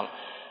subhanahu wa ta'ala.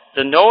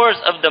 The knowers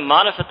of the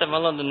marifat of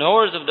Allah, the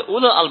knowers of the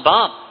ulul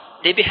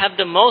albab, they have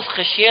the most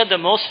khashiyah, the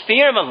most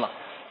fear of Allah.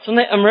 So when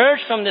they emerge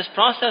from this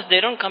process, they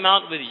don't come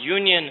out with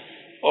union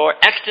or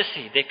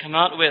ecstasy. They come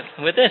out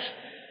with this.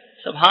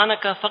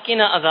 Subhanaka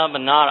faqina azab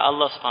an-nar.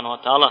 Allah subhanahu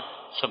wa ta'ala,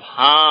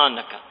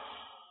 Subhanaka.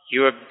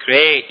 You are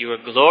great, you are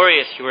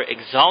glorious, you are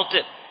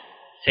exalted.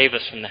 Save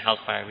us from the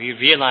hellfire. We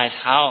realize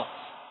how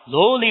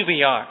lowly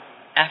we are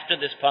after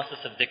this process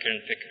of dhikr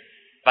and fikr.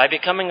 By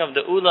becoming of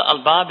the ulul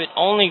albab, it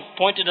only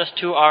pointed us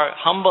to our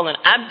humble and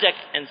abject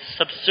and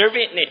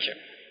subservient nature.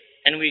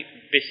 And we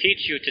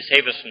beseech you to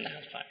save us from the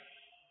hellfire.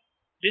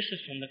 This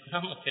is from the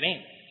Quran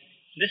al-Kareem.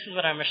 This is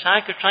what our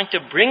Mashayikh are trying to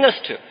bring us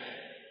to.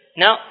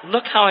 Now,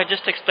 look how I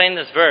just explained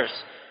this verse.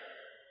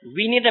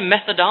 We need a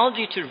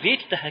methodology to reach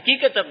the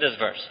haqiqat of this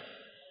verse.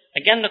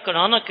 Again, the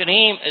Quran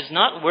al-Kareem is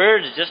not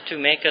words just to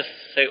make us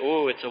say,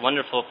 oh, it's a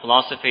wonderful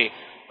philosophy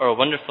or a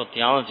wonderful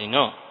theology.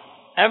 No.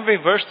 Every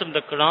verse of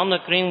the Quran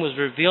al-Kareem was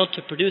revealed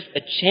to produce a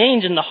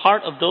change in the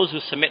heart of those who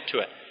submit to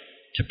it.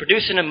 To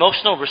produce an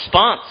emotional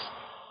response.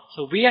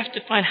 So we have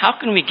to find, how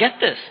can we get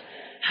this?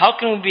 How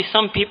can we be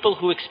some people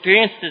who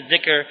experience the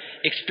dhikr,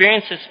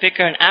 experience this fikr,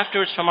 and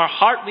afterwards from our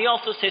heart we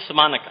also say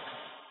Subhanaka?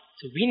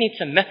 So we need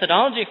some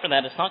methodology for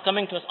that. It's not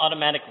coming to us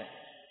automatically.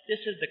 This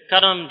is the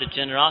karam, the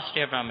generosity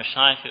of our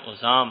Mashayikh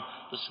Uzam,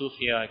 the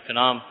Sufiya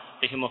Ikram,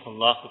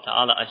 rahimahullah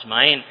ta'ala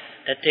ajma'in,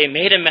 that they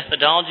made a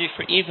methodology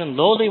for even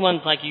lowly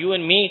ones like you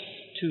and me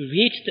to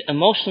reach the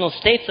emotional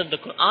states of the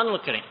Quran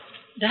al-Karim.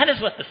 That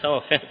is what the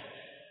Tasawwuf is.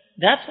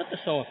 That's what the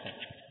Tasawwuf is.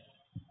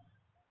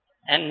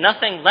 And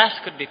nothing less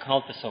could be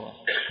called Tasawwuf.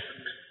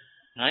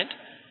 Right?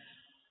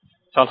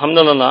 So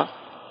alhamdulillah,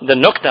 the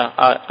nukta,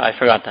 I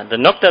forgot that. The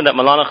nukta that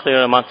Mawlana Khalil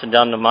Rahman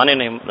Sajjad Numani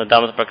the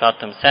Damat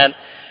Barakatum said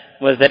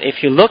was that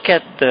if you look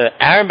at the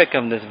Arabic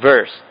of this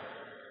verse,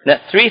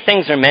 that three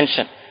things are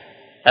mentioned.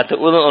 That the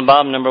Ulul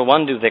Albab, number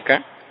one, do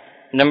dhikr.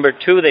 Number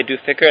two, they do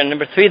fikr. And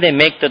number three, they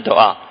make the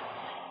dua.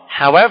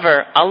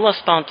 However, Allah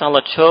subhanahu wa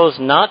ta'ala chose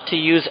not to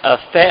use a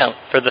fail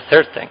for the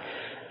third thing.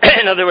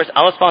 In other words,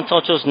 Allah subhanahu wa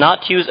ta'ala chose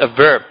not to use a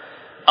verb.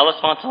 Allah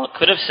subhanahu wa ta'ala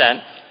could have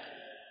said,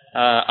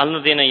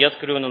 Alladhina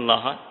yadhkuruna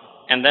Allah,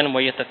 and then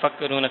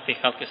وَيَتَفَكَّرُونَ فِي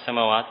خَلْقِ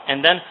السَّمَوَاتِ,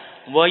 and then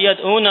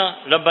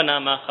وَيَدْعُونَ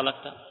رَبَّنَا مَا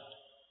خَلَقْتَ.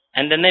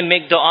 And then they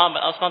make dua,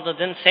 but Allah subhanahu wa ta'ala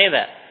didn't say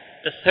that.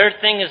 The third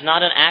thing is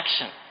not an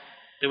action.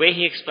 The way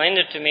he explained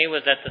it to me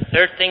was that the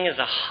third thing is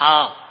a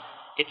hal.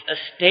 It's a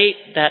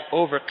state that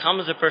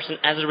overcomes a person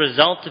as a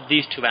result of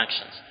these two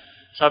actions.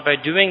 So by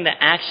doing the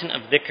action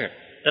of dhikr,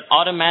 that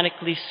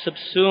automatically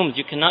subsumes,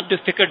 you cannot do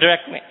fikr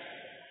directly.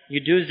 You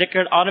do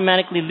zikr, it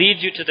automatically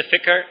leads you to the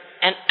fikr,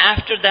 and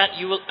after that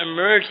you will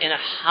emerge in a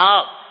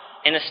hal,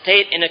 in a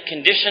state, in a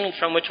condition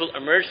from which will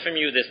emerge from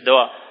you this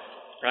dua.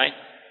 Right?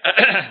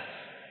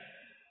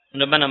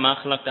 Rabbana ma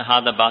khalaqta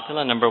hada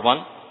batila, number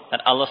one,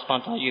 that Allah subhanahu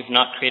wa ta'ala, you've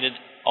not created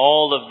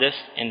all of this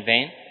in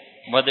vain,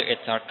 whether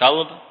it's our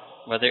qalb,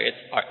 whether it's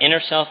our inner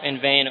self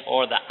in vain,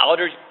 or the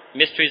outer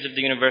mysteries of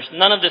the universe,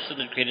 none of this has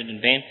been created in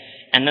vain.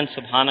 And then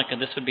Subhanaka,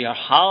 this would be our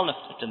hal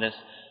to this.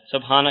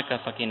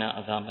 Subhanaka fakina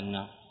azab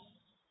an-nar.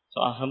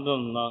 So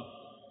alhamdulillah,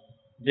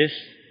 this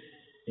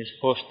is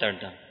hosh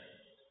dardam.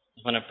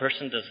 When a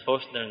person does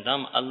hosh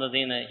dardam,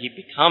 alladhina, he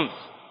becomes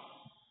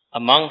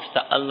amongst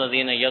the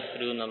alladhina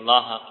yadhkuruna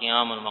Allah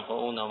qiyaman wa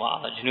qu'udan wa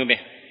ala junubih.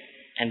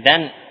 And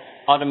then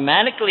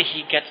automatically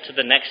he gets to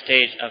the next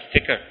stage of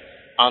fikr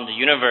on the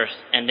universe,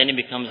 and then he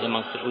becomes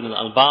amongst the ulul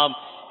albab,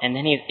 and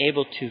then he is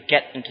able to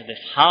get into this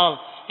hal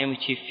in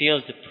which he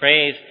feels the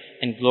praise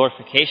and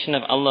glorification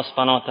of Allah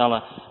subhanahu wa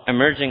ta'ala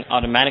emerging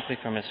automatically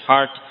from his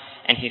heart,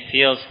 and he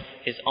feels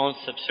his own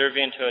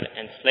subservienthood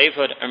and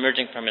slavehood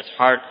emerging from his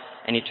heart,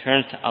 and he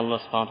turns to Allah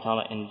subhanahu wa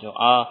ta'ala in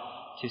dua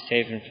to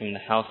save him from the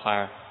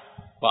hellfire.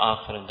 Wa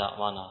akhir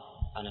da'wana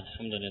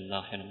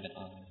alhamdulillahi rabbil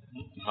alamin.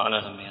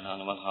 Subhana rabbiyal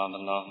a'la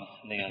walhamdulillah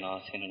salli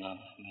ala sayyidina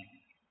Muhammad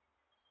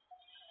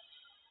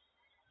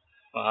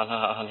wa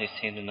ala ali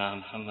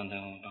sayyidina Muhammad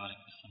wa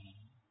barik wasallam.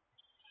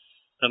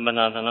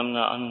 ربنا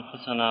ظلمنا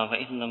أنفسنا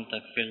وإن لم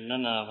تغفر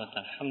لنا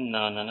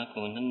وترحمنا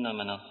لنكونن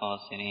من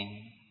الخاسرين.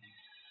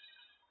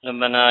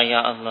 ربنا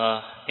Ya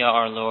Allah, Ya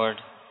our Lord,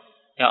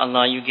 Ya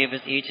Allah, you gave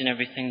us each and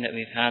everything that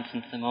we've had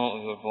since the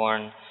moment we were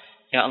born.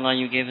 Ya Allah,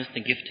 you gave us the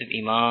gift of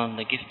Iman,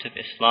 the gift of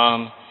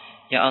Islam.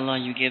 Ya Allah,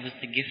 you gave us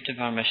the gift of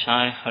our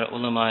Mashayikh, our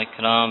Ulama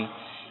Ikram.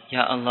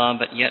 Ya Allah,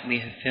 but yet we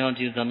have failed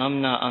you.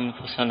 Zalamna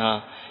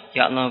anfusana.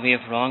 Ya Allah, we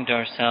have wronged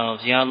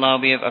ourselves. Ya Allah,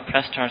 we have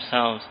oppressed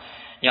ourselves.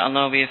 Ya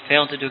Allah, we have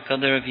failed to do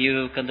qadr of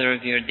you, qadr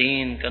of your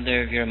deen,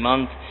 qadr of your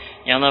month.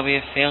 Ya Allah, we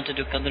have failed to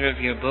do qadr of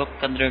your book,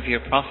 qadr of your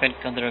prophet,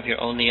 qadr of your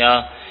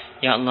awliya.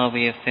 Ya Allah,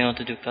 we have failed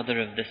to do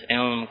qadr of this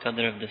ilm,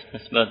 qadr of this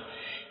nisbat.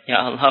 Ya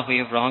Allah, we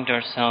have wronged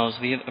ourselves,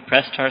 we have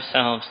oppressed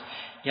ourselves.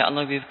 Ya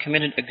Allah, we have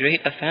committed a great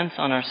offense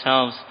on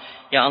ourselves.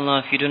 Ya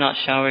Allah, if you do not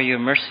shower your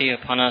mercy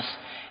upon us,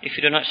 if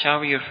you do not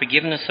shower your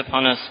forgiveness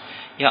upon us,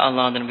 Ya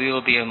Allah, then we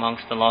will be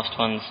amongst the lost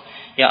ones.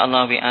 Ya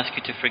Allah, we ask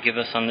you to forgive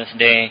us on this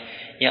day.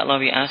 Ya Allah,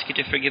 we ask you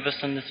to forgive us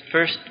on this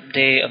first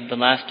day of the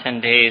last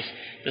 10 days,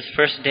 this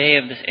first day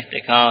of this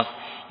i'tikaf.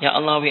 Ya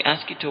Allah, we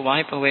ask you to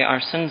wipe away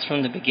our sins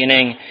from the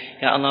beginning.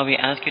 Ya Allah, we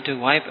ask you to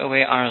wipe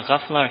away our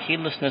ghafla, our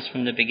heedlessness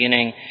from the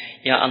beginning.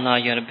 Ya Allah,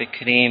 Ya Rabbi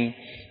Kareem.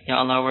 Ya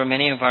Allah, where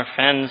many of our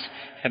friends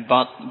have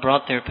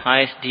brought their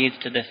pious deeds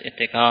to this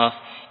i'tikaf.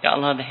 Ya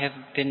Allah, they have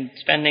been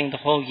spending the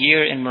whole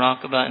year in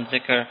muraqabah and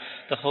zikr,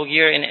 the whole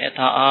year in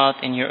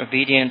ita'at, in your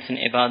obedience, in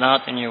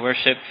ibadat, in your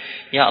worship.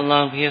 Ya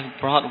Allah, we have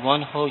brought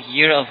one whole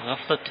year of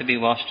ghaflat to be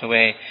washed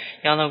away.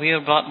 Ya Allah, we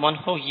have brought one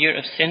whole year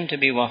of sin to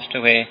be washed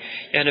away.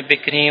 Ya Rabbi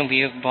Kareem, we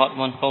have brought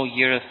one whole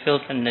year of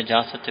filth and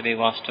najasa to be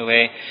washed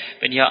away.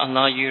 But Ya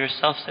Allah, you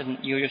yourself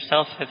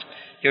have,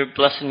 your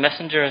blessed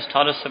messenger has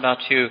taught us about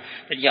you,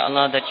 that Ya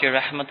Allah, that your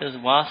rahmat is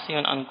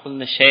wasi'un an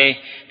kulli shay,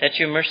 that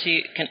your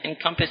mercy can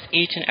encompass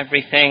each and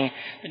everything.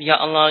 That Ya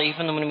Allah,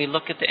 even when we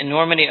look at the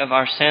enormity of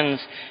our sins,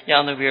 Ya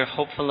Allah, we are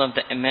hopeful of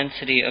the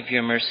immensity of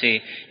your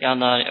mercy. Ya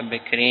Allah, Rabbi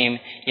Kareem,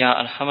 Ya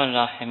Arhamar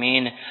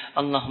Rahimeen,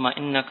 Allahumma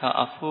innaka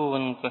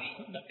afuun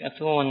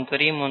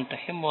kareemun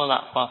tuhibbu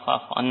al-'afwa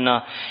fa'fu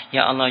anna.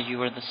 Ya Allah, you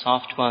are the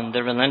soft one,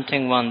 the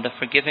relenting one, the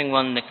forgiving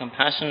one, the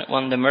compassionate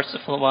one, the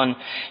merciful one.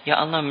 Ya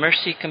Allah,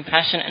 mercy,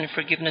 compassion, compassion and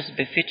forgiveness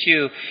befit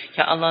you.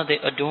 Ya Allah, they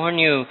adorn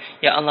you.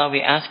 Ya Allah,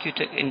 we ask you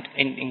to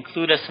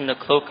include us in the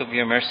cloak of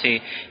your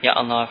mercy. Ya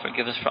Allah,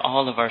 forgive us for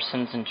all of our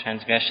sins and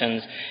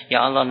transgressions.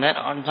 Ya Allah,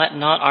 let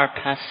not our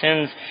past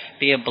sins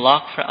be a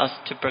block for us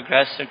to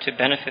progress or to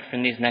benefit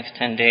from these next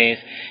 10 days.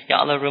 Ya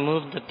Allah,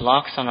 remove the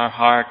blocks on our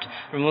heart,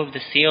 remove the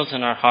seals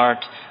in our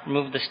heart,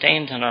 remove the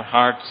stains in our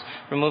hearts,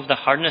 remove the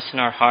hardness in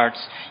our hearts.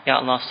 Ya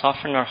Allah,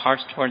 soften our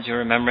hearts towards your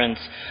remembrance.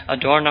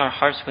 Adorn our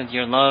hearts with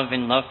your love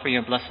and love for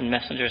your blessed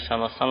Messenger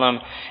Sallallahu Alaihi Wasallam,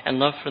 and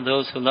love for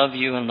those who love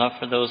you and love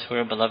for those who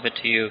are beloved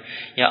to you.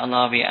 Ya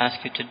Allah, we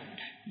ask you to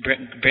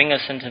bring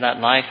us into that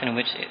life in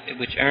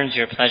which earns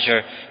your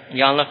pleasure.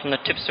 Ya Allah, from the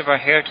tips of our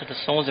hair to the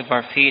soles of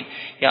our feet,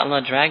 Ya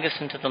Allah, drag us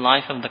into the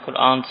life of the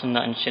Quran,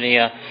 Sunnah and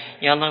Sharia.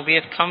 Ya Allah, we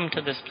have come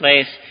to this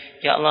place.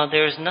 Ya Allah,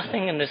 there is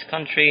nothing in this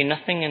country,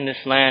 nothing in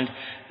this land,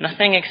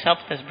 nothing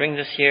except that brings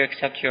us here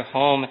except your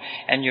home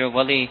and your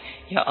wali.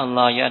 Ya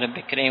Allah, Ya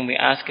Rabbi Kareem, we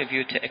ask of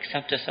you to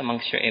accept us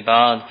amongst your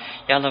ibad.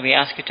 Ya Allah, we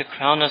ask you to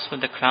crown us with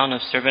the crown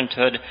of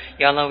servanthood.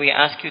 Ya Allah, we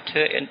ask you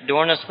to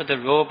adorn us with the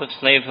robe of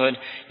slavehood.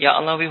 Ya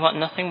Allah, we want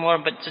nothing more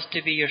but just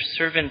to be your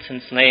servants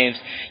and slaves.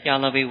 Ya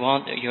Allah, we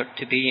want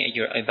to be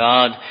your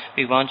ibad.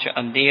 We want your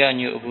abdiyah and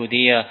your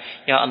ubudiyah.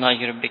 Ya Allah,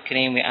 Ya Rabbi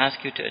Kareem, we ask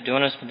you to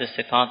adorn us with the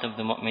sifat of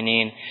the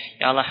mu'mineen.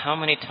 Ya Allah, how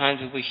many times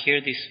will we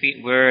hear these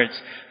sweet words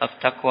of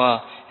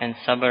taqwa and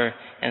sabr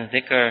and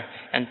dhikr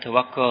and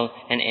tawakkul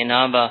and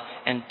inaba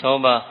and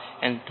tawbah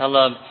and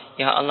talab.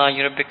 Ya Allah,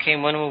 Ya Rabbi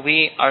Kareem, when will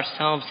we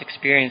ourselves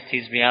experience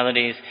these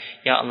realities?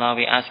 Ya Allah,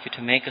 we ask you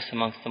to make us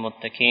amongst the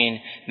muttaqeen,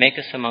 make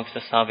us amongst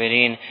the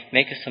sabirin,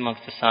 make us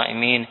amongst the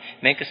sa'imeen,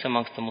 make us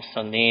amongst the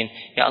musallin.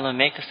 Ya Allah,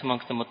 make us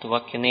amongst the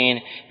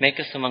mutawakkilin, make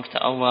us amongst the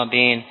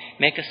awwabin,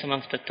 make us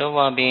amongst the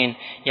tawwabin.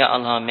 Ya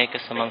Allah, make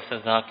us amongst the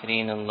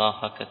zakirin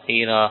Allah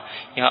kathira.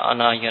 Ya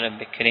Allah, Ya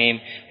Rabbi Kareem,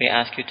 we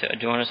ask you to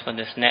adorn us with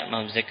this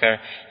ni'mah of zikr.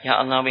 Ya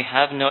Allah, we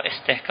have no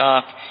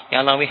istihqaq. Ya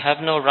Allah, we have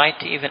no right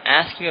to even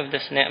ask you of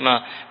this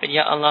ni'mah. But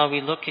Ya Allah,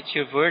 we look at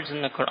your words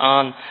in the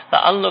Quran,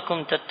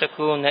 la'allakum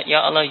tattaqoon, that Ya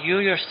Allah, you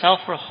yourself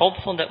were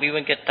hopeful that we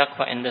would get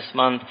taqwa in this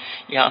month.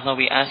 Ya Allah,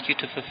 we ask you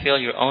to fulfill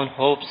your own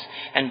hopes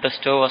and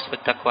bestow us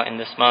with taqwa in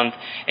this month.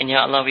 And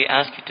Ya Allah, we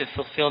ask you to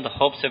fulfill the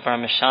hopes of our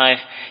mashayikh.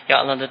 Ya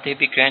Allah, that they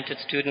be granted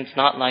students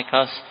not like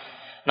us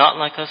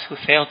who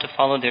fail to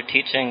follow their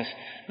teachings,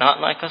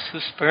 not like us who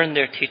spurn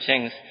their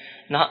teachings,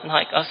 not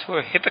like us who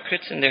are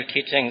hypocrites in their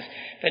teachings.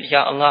 But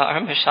Ya Allah,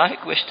 our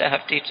mashayikh wish to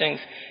have teachings.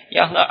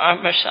 Ya Allah, our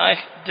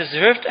mashayikh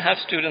deserve to have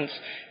students,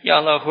 Ya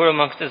Allah, who are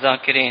amongst the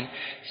zakirin.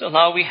 So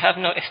Allah, we have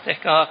no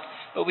istihqaq,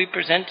 but we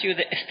present to you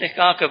the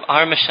istihqaq of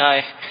our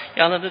mashayikh.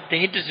 Ya Allah, that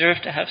they deserve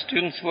to have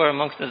students who are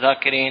amongst the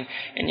zakirin.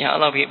 And Ya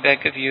Allah, we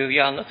beg of you,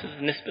 Ya Allah, to the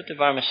nisbat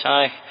of our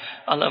mashayikh,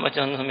 Allah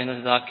majalna min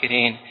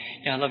al-zakirin.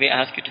 Ya Allah, we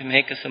ask you to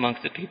make us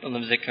amongst the people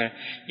of zikr.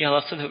 Ya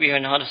Allah, so that we are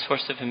not a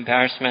source of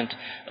embarrassment,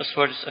 a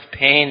source of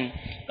pain,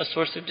 a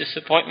source of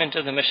disappointment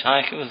to the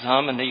mashayikh of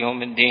Azam and the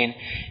Yawm al-Din.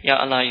 Ya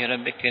Allah, Ya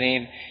Rabbi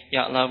Kareem,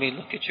 Ya Allah, we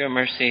look at your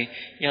mercy.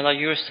 Ya Allah,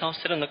 you yourself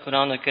said in the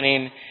Quran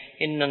al-Kareem,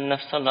 Inna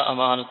nafsa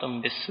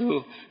la'amaratum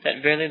bisu,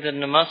 that verily the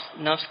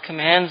nafs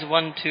commands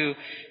one to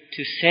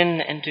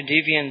sin and to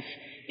deviance.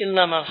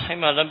 Illa ma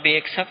rahima Rabbi,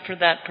 except for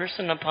that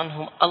person upon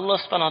whom Allah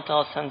subhanahu wa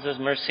ta'ala sends His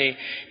mercy.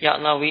 Ya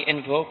Allah,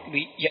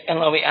 Ya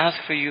Allah, we ask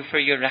for you for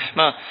your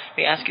rahmah.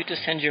 We ask you to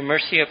send your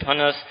mercy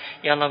upon us.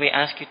 Ya Allah, we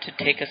ask you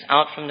to take us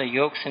out from the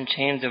yokes and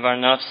chains of our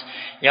nafs.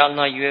 Ya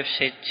Allah, you have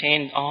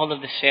chained all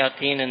of the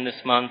shayateen in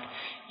this month.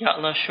 Ya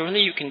Allah,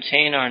 surely you can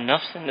chain our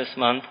nafs in this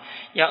month.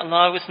 Ya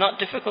Allah, it was not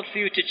difficult for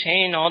you to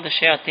chain all the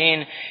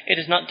shayateen. It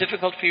is not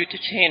difficult for you to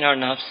chain our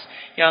nafs.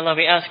 Ya Allah,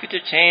 we ask you to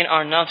chain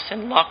our nafs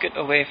and lock it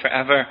away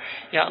forever.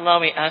 Ya Allah,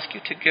 we ask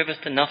you to give us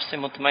the nafs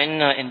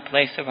mutmainna in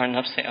place of our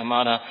nafs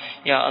amara.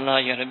 Ya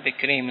Allah, Ya Rabbi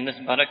Kareem, in this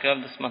barakah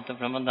of this month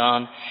of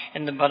Ramadan,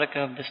 in the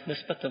barakah of this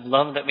nisbat of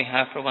love that we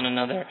have for one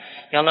another.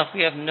 Ya Allah,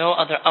 we have no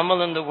other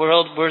amal in the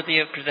world worthy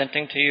of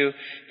presenting to you.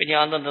 But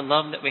Ya Allah, the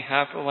love that we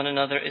have for one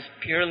another is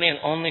purely and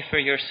only for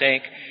your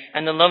sake.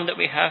 And the love that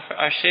we have for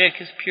our shaykh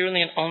is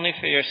purely and only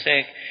for your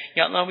sake.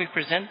 Ya Allah, we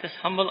present this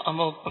humble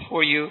amal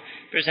before you,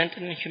 present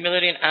it in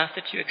humility and ask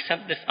that you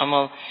accept this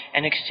amal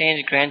and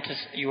exchange grant us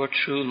your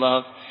true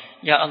love.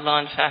 Ya Allah,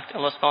 in fact,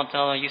 Allah subhanahu wa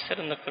ta'ala, you said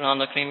in the Quran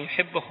al-Kareem,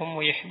 yuhibbuhum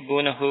wa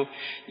yuhibbunahu.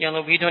 Ya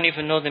Allah, we don't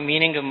even know the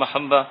meaning of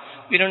mahabbah.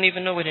 We don't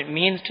even know what it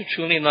means to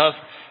truly love.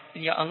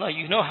 Ya Allah,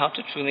 you know how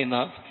to truly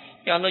love.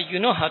 Ya Allah, you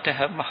know how to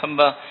have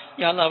mahabbah.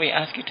 Ya Allah, we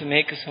ask you to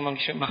make us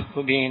amongst your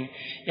mahbubeen.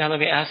 Ya Allah,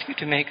 we ask you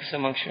to make us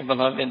amongst your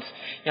beloveds.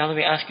 Ya Allah,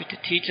 we ask you to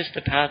teach us the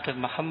path of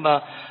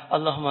mahabbah.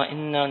 Allahumma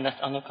inna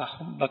nas'aluka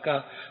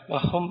hubbaka wa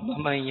hubba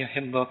man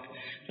yuhibbuk.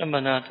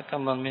 ربنا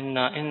تقبل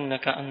منا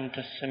إنك أنت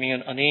السميع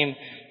العليم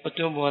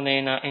وتوب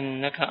علينا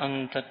إنك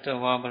أنت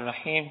التواب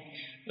الرحيم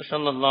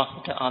وصلى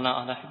الله تعالى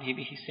على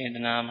حبيبه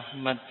سيدنا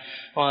محمد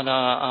وعلى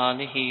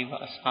آله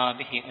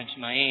وأصحابه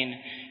أجمعين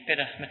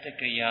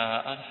برحمتك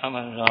يا أرحم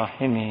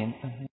الراحمين.